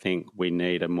advocates, I think we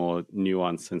need a more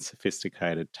nuanced and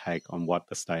sophisticated take on what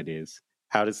the state is.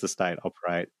 How does the state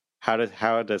operate? How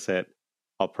does it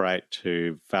operate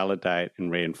to validate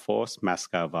and reinforce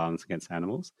mass-scale violence against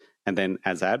animals? And then,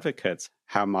 as advocates,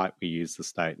 how might we use the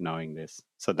state knowing this?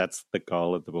 So that's the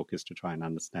goal of the book, is to try and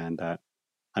understand that.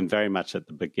 I'm very much at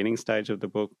the beginning stage of the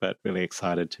book, but really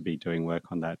excited to be doing work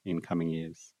on that in coming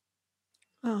years.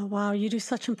 Oh, wow. You do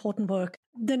such important work.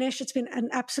 Dinesh, it's been an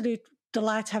absolute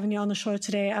delight having you on the show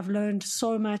today. I've learned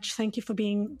so much. Thank you for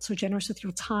being so generous with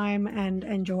your time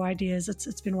and your ideas.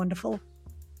 It's been wonderful.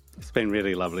 It's been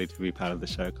really lovely to be part of the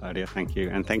show, Claudia. Thank you.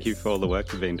 And thank you for all the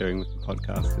work you've been doing with the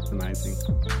podcast. It's amazing.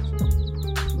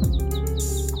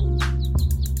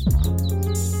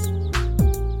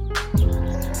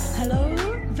 Hello,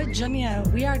 Virginia.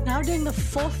 We are now doing the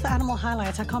 4th Animal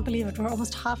Highlights. I can't believe it. We're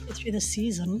almost halfway through the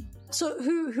season. So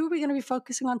who are we going to be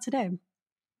focusing on today?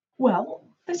 Well,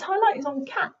 this highlight is on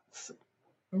cats.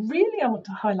 Really, I want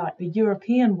to highlight the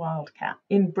European wildcat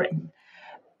in Britain.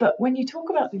 But when you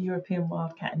talk about the European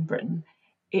wildcat in Britain,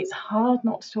 it's hard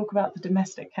not to talk about the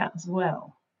domestic cat as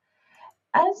well.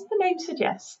 As the name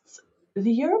suggests,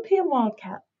 the European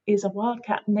wildcat is a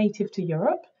wildcat native to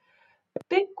Europe.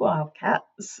 Big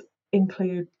wildcats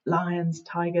include lions,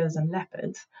 tigers, and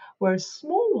leopards, whereas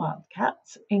small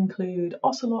wildcats include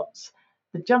ocelots,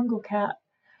 the jungle cat,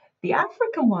 the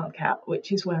African wildcat,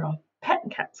 which is where our pet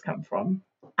cats come from,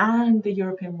 and the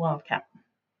European wildcat.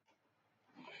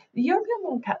 The European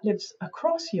wildcat lives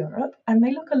across Europe, and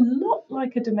they look a lot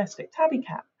like a domestic tabby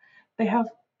cat. They have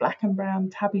black and brown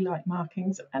tabby-like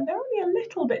markings, and they're only a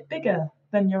little bit bigger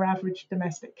than your average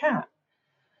domestic cat.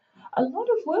 A lot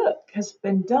of work has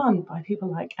been done by people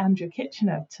like Andrew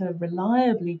Kitchener to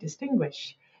reliably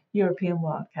distinguish European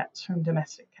wildcats from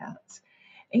domestic cats,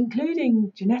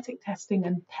 including genetic testing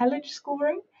and pelage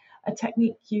scoring, a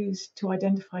technique used to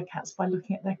identify cats by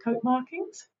looking at their coat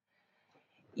markings.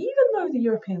 Even though the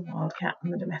European wildcat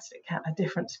and the domestic cat are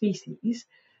different species,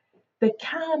 they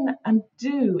can and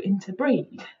do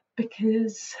interbreed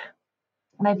because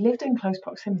they've lived in close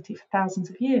proximity for thousands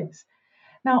of years.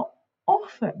 Now,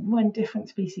 often when different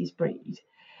species breed,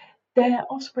 their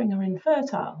offspring are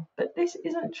infertile, but this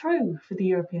isn't true for the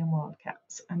European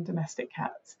wildcats and domestic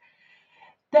cats.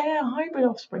 Their hybrid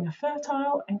offspring are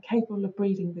fertile and capable of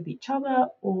breeding with each other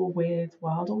or with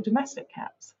wild or domestic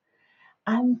cats.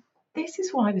 And this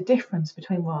is why the difference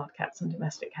between wildcats and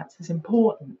domestic cats is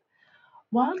important.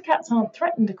 Wildcats aren't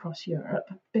threatened across Europe,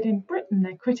 but in Britain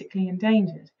they're critically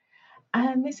endangered.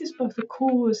 And this is both a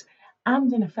cause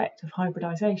and an effect of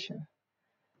hybridisation.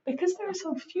 Because there are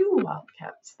so few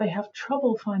wildcats, they have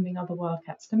trouble finding other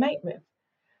wildcats to mate with.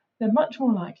 They're much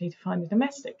more likely to find a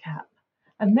domestic cat.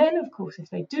 And then, of course, if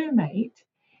they do mate,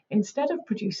 instead of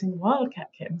producing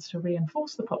wildcat kittens to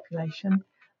reinforce the population,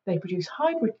 they produce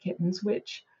hybrid kittens,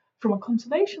 which, from a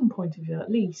conservation point of view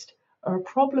at least, are a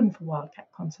problem for wildcat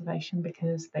conservation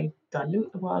because they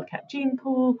dilute the wildcat gene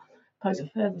pool, pose a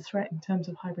further threat in terms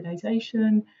of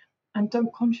hybridisation, and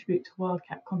don't contribute to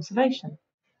wildcat conservation.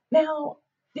 Now,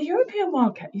 the European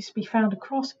wildcat used to be found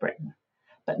across Britain,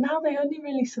 but now they only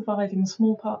really survive in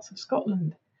small parts of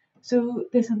Scotland. So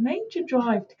there's a major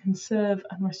drive to conserve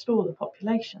and restore the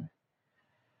population.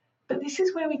 But this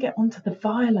is where we get onto the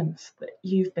violence that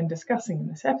you've been discussing in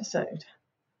this episode.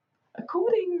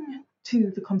 According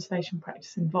to the conservation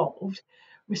practice involved,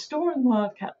 restoring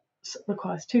wildcats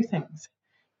requires two things: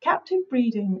 captive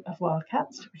breeding of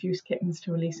wildcats to produce kittens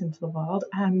to release into the wild,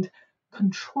 and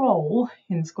control,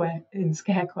 in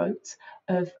scare quotes,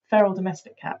 of feral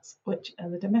domestic cats, which are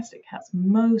the domestic cats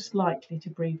most likely to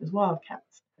breed with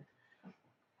wildcats.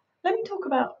 Let me talk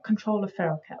about control of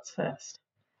feral cats first.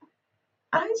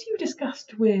 As you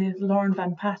discussed with Lauren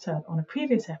Van Patter on a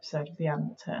previous episode of The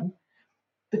Animal Turn,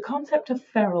 the concept of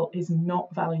feral is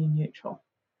not value neutral.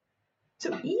 So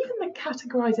even the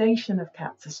categorization of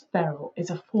cats as feral is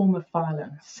a form of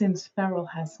violence, since feral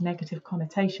has negative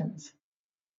connotations.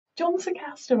 John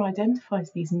Sagaster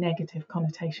identifies these negative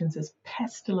connotations as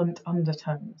pestilent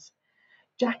undertones.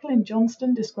 Jacqueline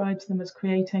Johnston describes them as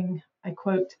creating, I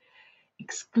quote,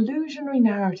 exclusionary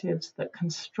narratives that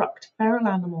construct feral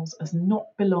animals as not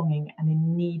belonging and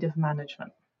in need of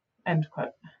management, end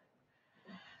quote.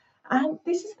 And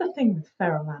this is the thing with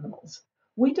feral animals.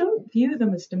 We don't view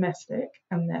them as domestic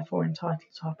and therefore entitled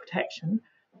to our protection,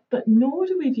 but nor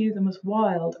do we view them as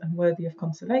wild and worthy of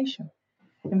conservation.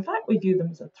 In fact, we view them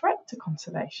as a threat to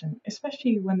conservation,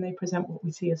 especially when they present what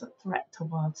we see as a threat to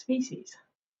wild species.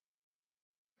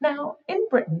 Now, in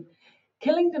Britain,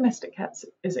 killing domestic cats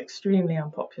is extremely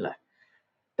unpopular,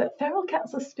 but feral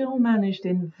cats are still managed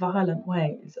in violent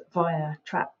ways via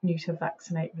trap, neuter,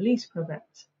 vaccinate, release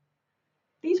programs.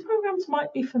 These programs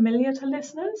might be familiar to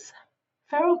listeners.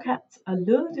 Feral cats are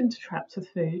lured into traps with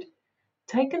food,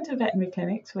 taken to veterinary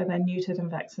clinics where they're neutered and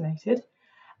vaccinated,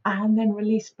 and then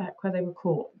released back where they were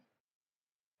caught.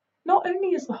 Not only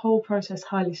is the whole process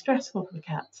highly stressful for the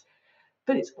cats,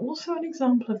 but it's also an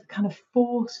example of the kind of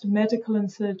forced medical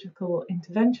and surgical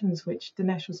interventions which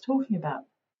Dinesh was talking about.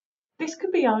 This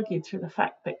could be argued through the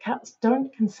fact that cats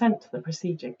don't consent to the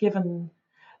procedure, given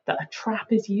that a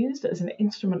trap is used as an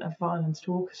instrument of violence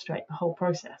to orchestrate the whole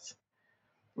process.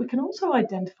 We can also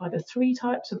identify the three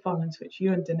types of violence which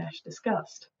you and Dinesh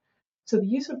discussed. So the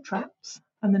use of traps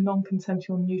and the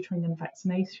non-consensual neutering and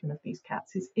vaccination of these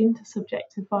cats is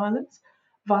intersubjective violence,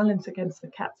 violence against the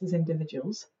cats as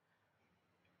individuals.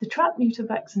 The trap, neuter,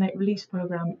 vaccinate, release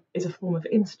program is a form of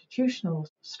institutional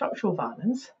structural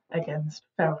violence against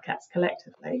feral cats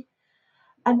collectively.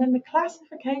 And then the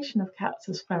classification of cats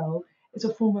as feral is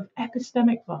a form of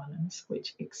epistemic violence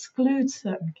which excludes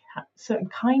certain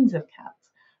kinds of cats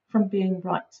from being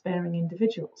rights-bearing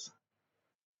individuals.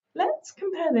 Let's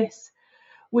compare this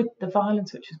with the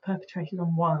violence which was perpetrated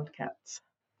on wildcats.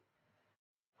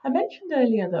 I mentioned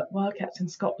earlier that wildcats in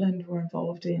Scotland were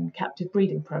involved in captive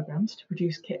breeding programs to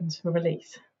produce kittens for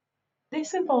release.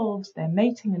 This involves their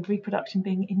mating and reproduction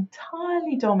being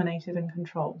entirely dominated and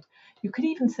controlled. You could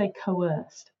even say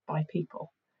coerced by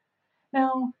people.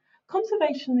 Now,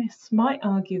 conservationists might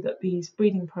argue that these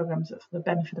breeding programs are for the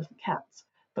benefit of the cats,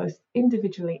 both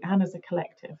individually and as a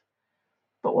collective.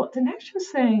 But what Dinesh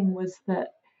was saying was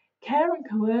that care and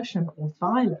coercion, or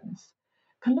violence,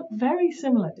 can look very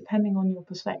similar depending on your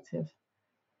perspective.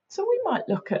 So we might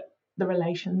look at the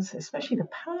relations, especially the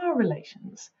power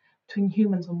relations, between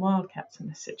humans and wildcats in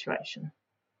this situation.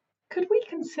 Could we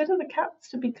consider the cats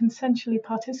to be consensually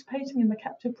participating in the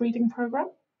captive breeding program?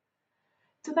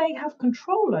 Do they have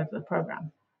control over the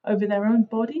program, over their own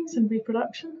bodies and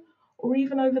reproduction, or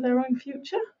even over their own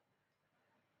future?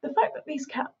 The fact that these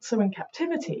cats are in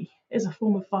captivity is a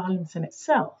form of violence in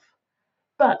itself,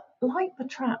 but like the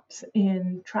traps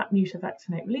in trap, neuter,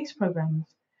 vaccinate, release programs,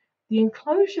 the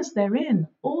enclosures they're in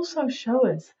also show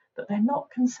us that they're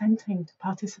not consenting to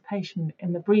participation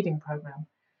in the breeding program,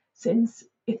 since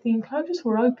if the enclosures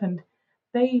were opened,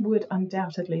 they would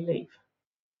undoubtedly leave.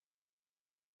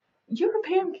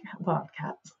 European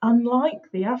wildcats, unlike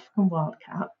the African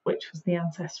wildcat, which was the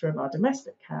ancestor of our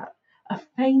domestic cat, are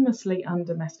famously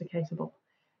undomesticatable.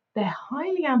 They're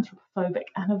highly anthropophobic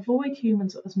and avoid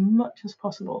humans as much as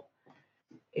possible.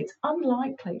 It's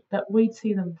unlikely that we'd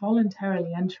see them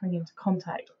voluntarily entering into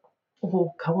contact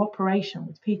or cooperation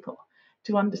with people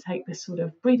to undertake this sort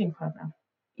of breeding program,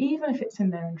 even if it's in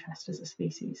their interest as a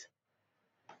species.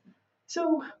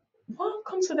 So, while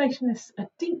conservationists are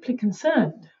deeply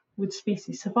concerned with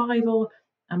species survival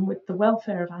and with the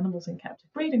welfare of animals in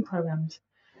captive breeding programs,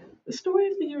 the story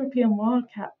of the European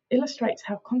wildcat illustrates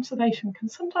how conservation can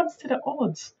sometimes sit at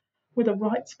odds with a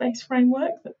rights-based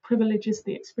framework that privileges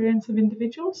the experience of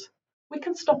individuals. We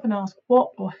can stop and ask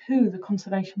what or who the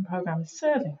conservation program is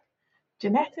serving.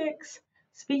 Genetics,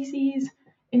 species,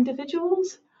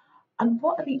 individuals, and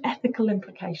what are the ethical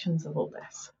implications of all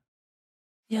this?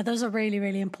 Yeah, those are really,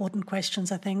 really important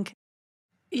questions, I think.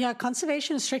 Yeah,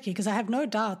 conservation is tricky because I have no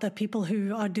doubt that people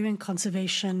who are doing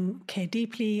conservation care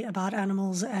deeply about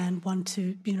animals and want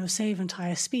to, save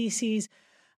entire species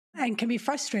and can be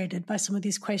frustrated by some of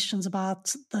these questions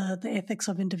about the ethics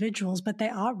of individuals, but they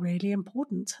are really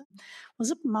important. Was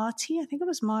it Marty? I think it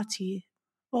was Marty.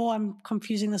 Or I'm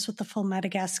confusing this with the film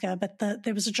Madagascar, but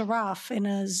there was a giraffe in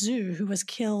a zoo who was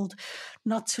killed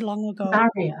not too long ago.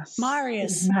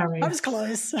 Marius. I was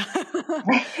close.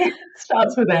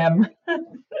 Starts with M.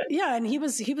 Yeah, and he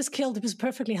was killed. He was a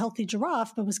perfectly healthy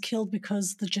giraffe, but was killed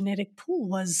because the genetic pool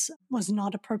was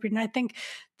not appropriate. And I think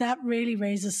that really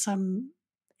raises some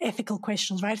ethical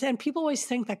questions, right? And people always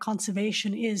think that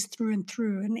conservation is through and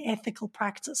through an ethical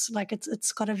practice. Like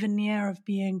it's got a veneer of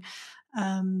being,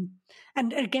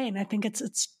 and again, I think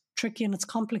it's tricky and it's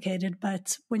complicated.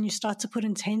 But when you start to put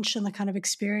in tension the kind of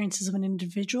experiences of an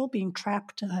individual being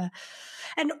trapped,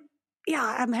 and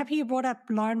yeah, I'm happy you brought up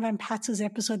Lauren Van Patter's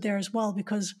episode there as well,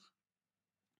 because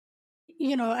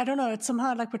I don't know, it's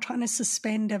somehow like we're trying to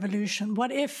suspend evolution.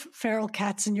 What if feral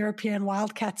cats and European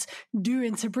wildcats do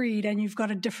interbreed and you've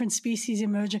got a different species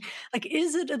emerging? Like,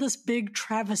 is it this big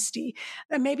travesty?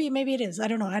 And maybe it is. I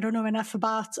don't know. I don't know enough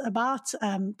about,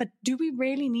 but do we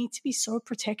really need to be so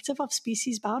protective of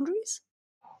species boundaries?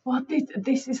 Well,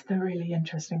 this is the really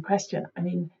interesting question. I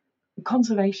mean,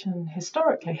 conservation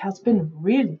historically has been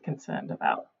really concerned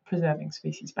about preserving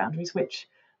species boundaries, which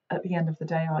at the end of the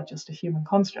day are just a human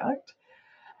construct.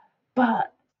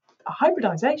 But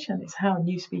hybridization is how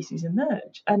new species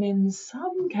emerge. And in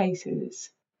some cases,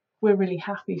 we're really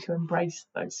happy to embrace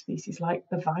those species, like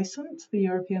the visont, the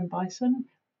European bison,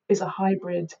 is a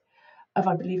hybrid of,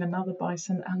 I believe, another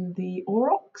bison and the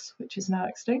aurochs, which is now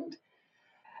extinct.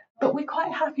 But we're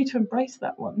quite happy to embrace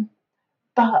that one.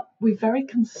 But we're very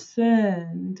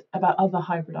concerned about other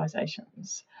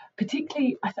hybridizations.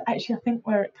 Particularly, I think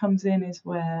where it comes in is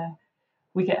where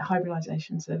we get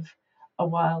hybridizations of a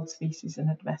wild species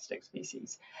and a domestic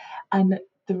species. And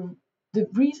the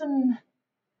reason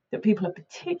that people are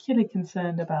particularly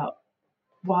concerned about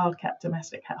wildcat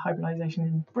domestic cat hybridization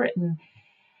in Britain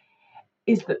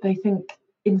is that they think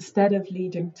instead of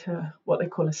leading to what they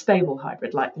call a stable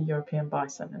hybrid, like the European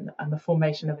bison and the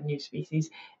formation of a new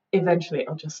species, eventually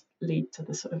it'll just lead to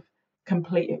the sort of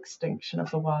complete extinction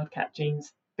of the wildcat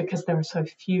genes because there are so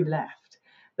few left.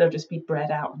 They'll just be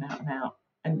bred out and out and out,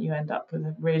 and you end up with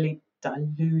a really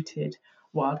diluted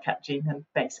wildcat gene and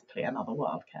basically another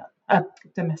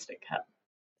domestic cat.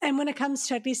 And when it comes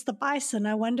to at least the bison,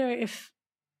 I wonder if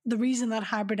the reason that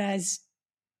hybridized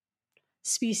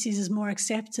species is more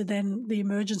accepted than the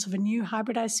emergence of a new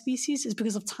hybridized species is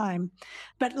because of time.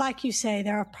 But like you say,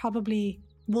 there are probably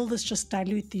Will this just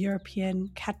dilute the European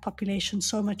cat population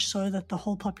so much so that the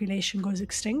whole population goes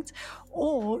extinct?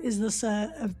 Or is this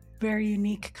a very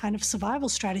unique kind of survival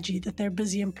strategy that they're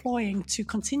busy employing to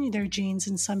continue their genes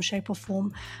in some shape or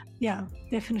form? Yeah,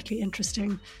 definitely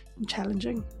interesting and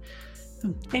challenging.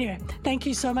 Anyway, thank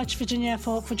you so much, Virginia,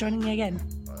 for joining me again.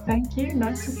 Thank you.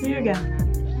 Nice to see you again.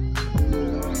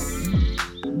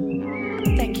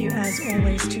 Thank you, as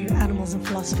always, to Animals and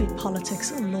Philosophy,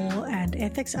 Politics, Law and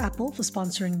Ethics, Apple, for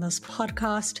sponsoring this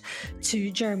podcast, to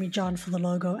Jeremy John for the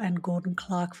logo and Gordon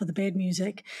Clark for the bed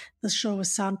music. This show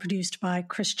was sound produced by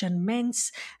Christian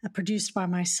Mentz, produced by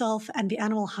myself, and the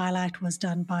animal highlight was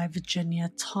done by Virginia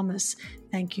Thomas.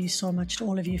 Thank you so much to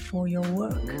all of you for your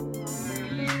work.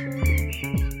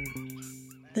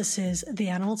 This is The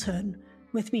Animal Turn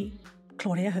with me,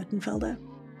 Claudia Hurtenfelder.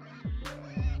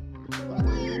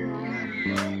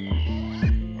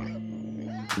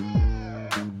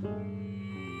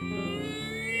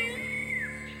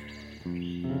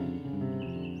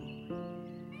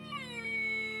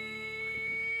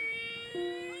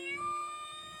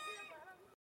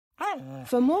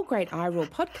 For more great iRaw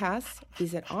podcasts,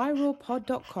 visit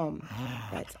irawpod.com.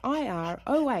 That's IROARPOD.com.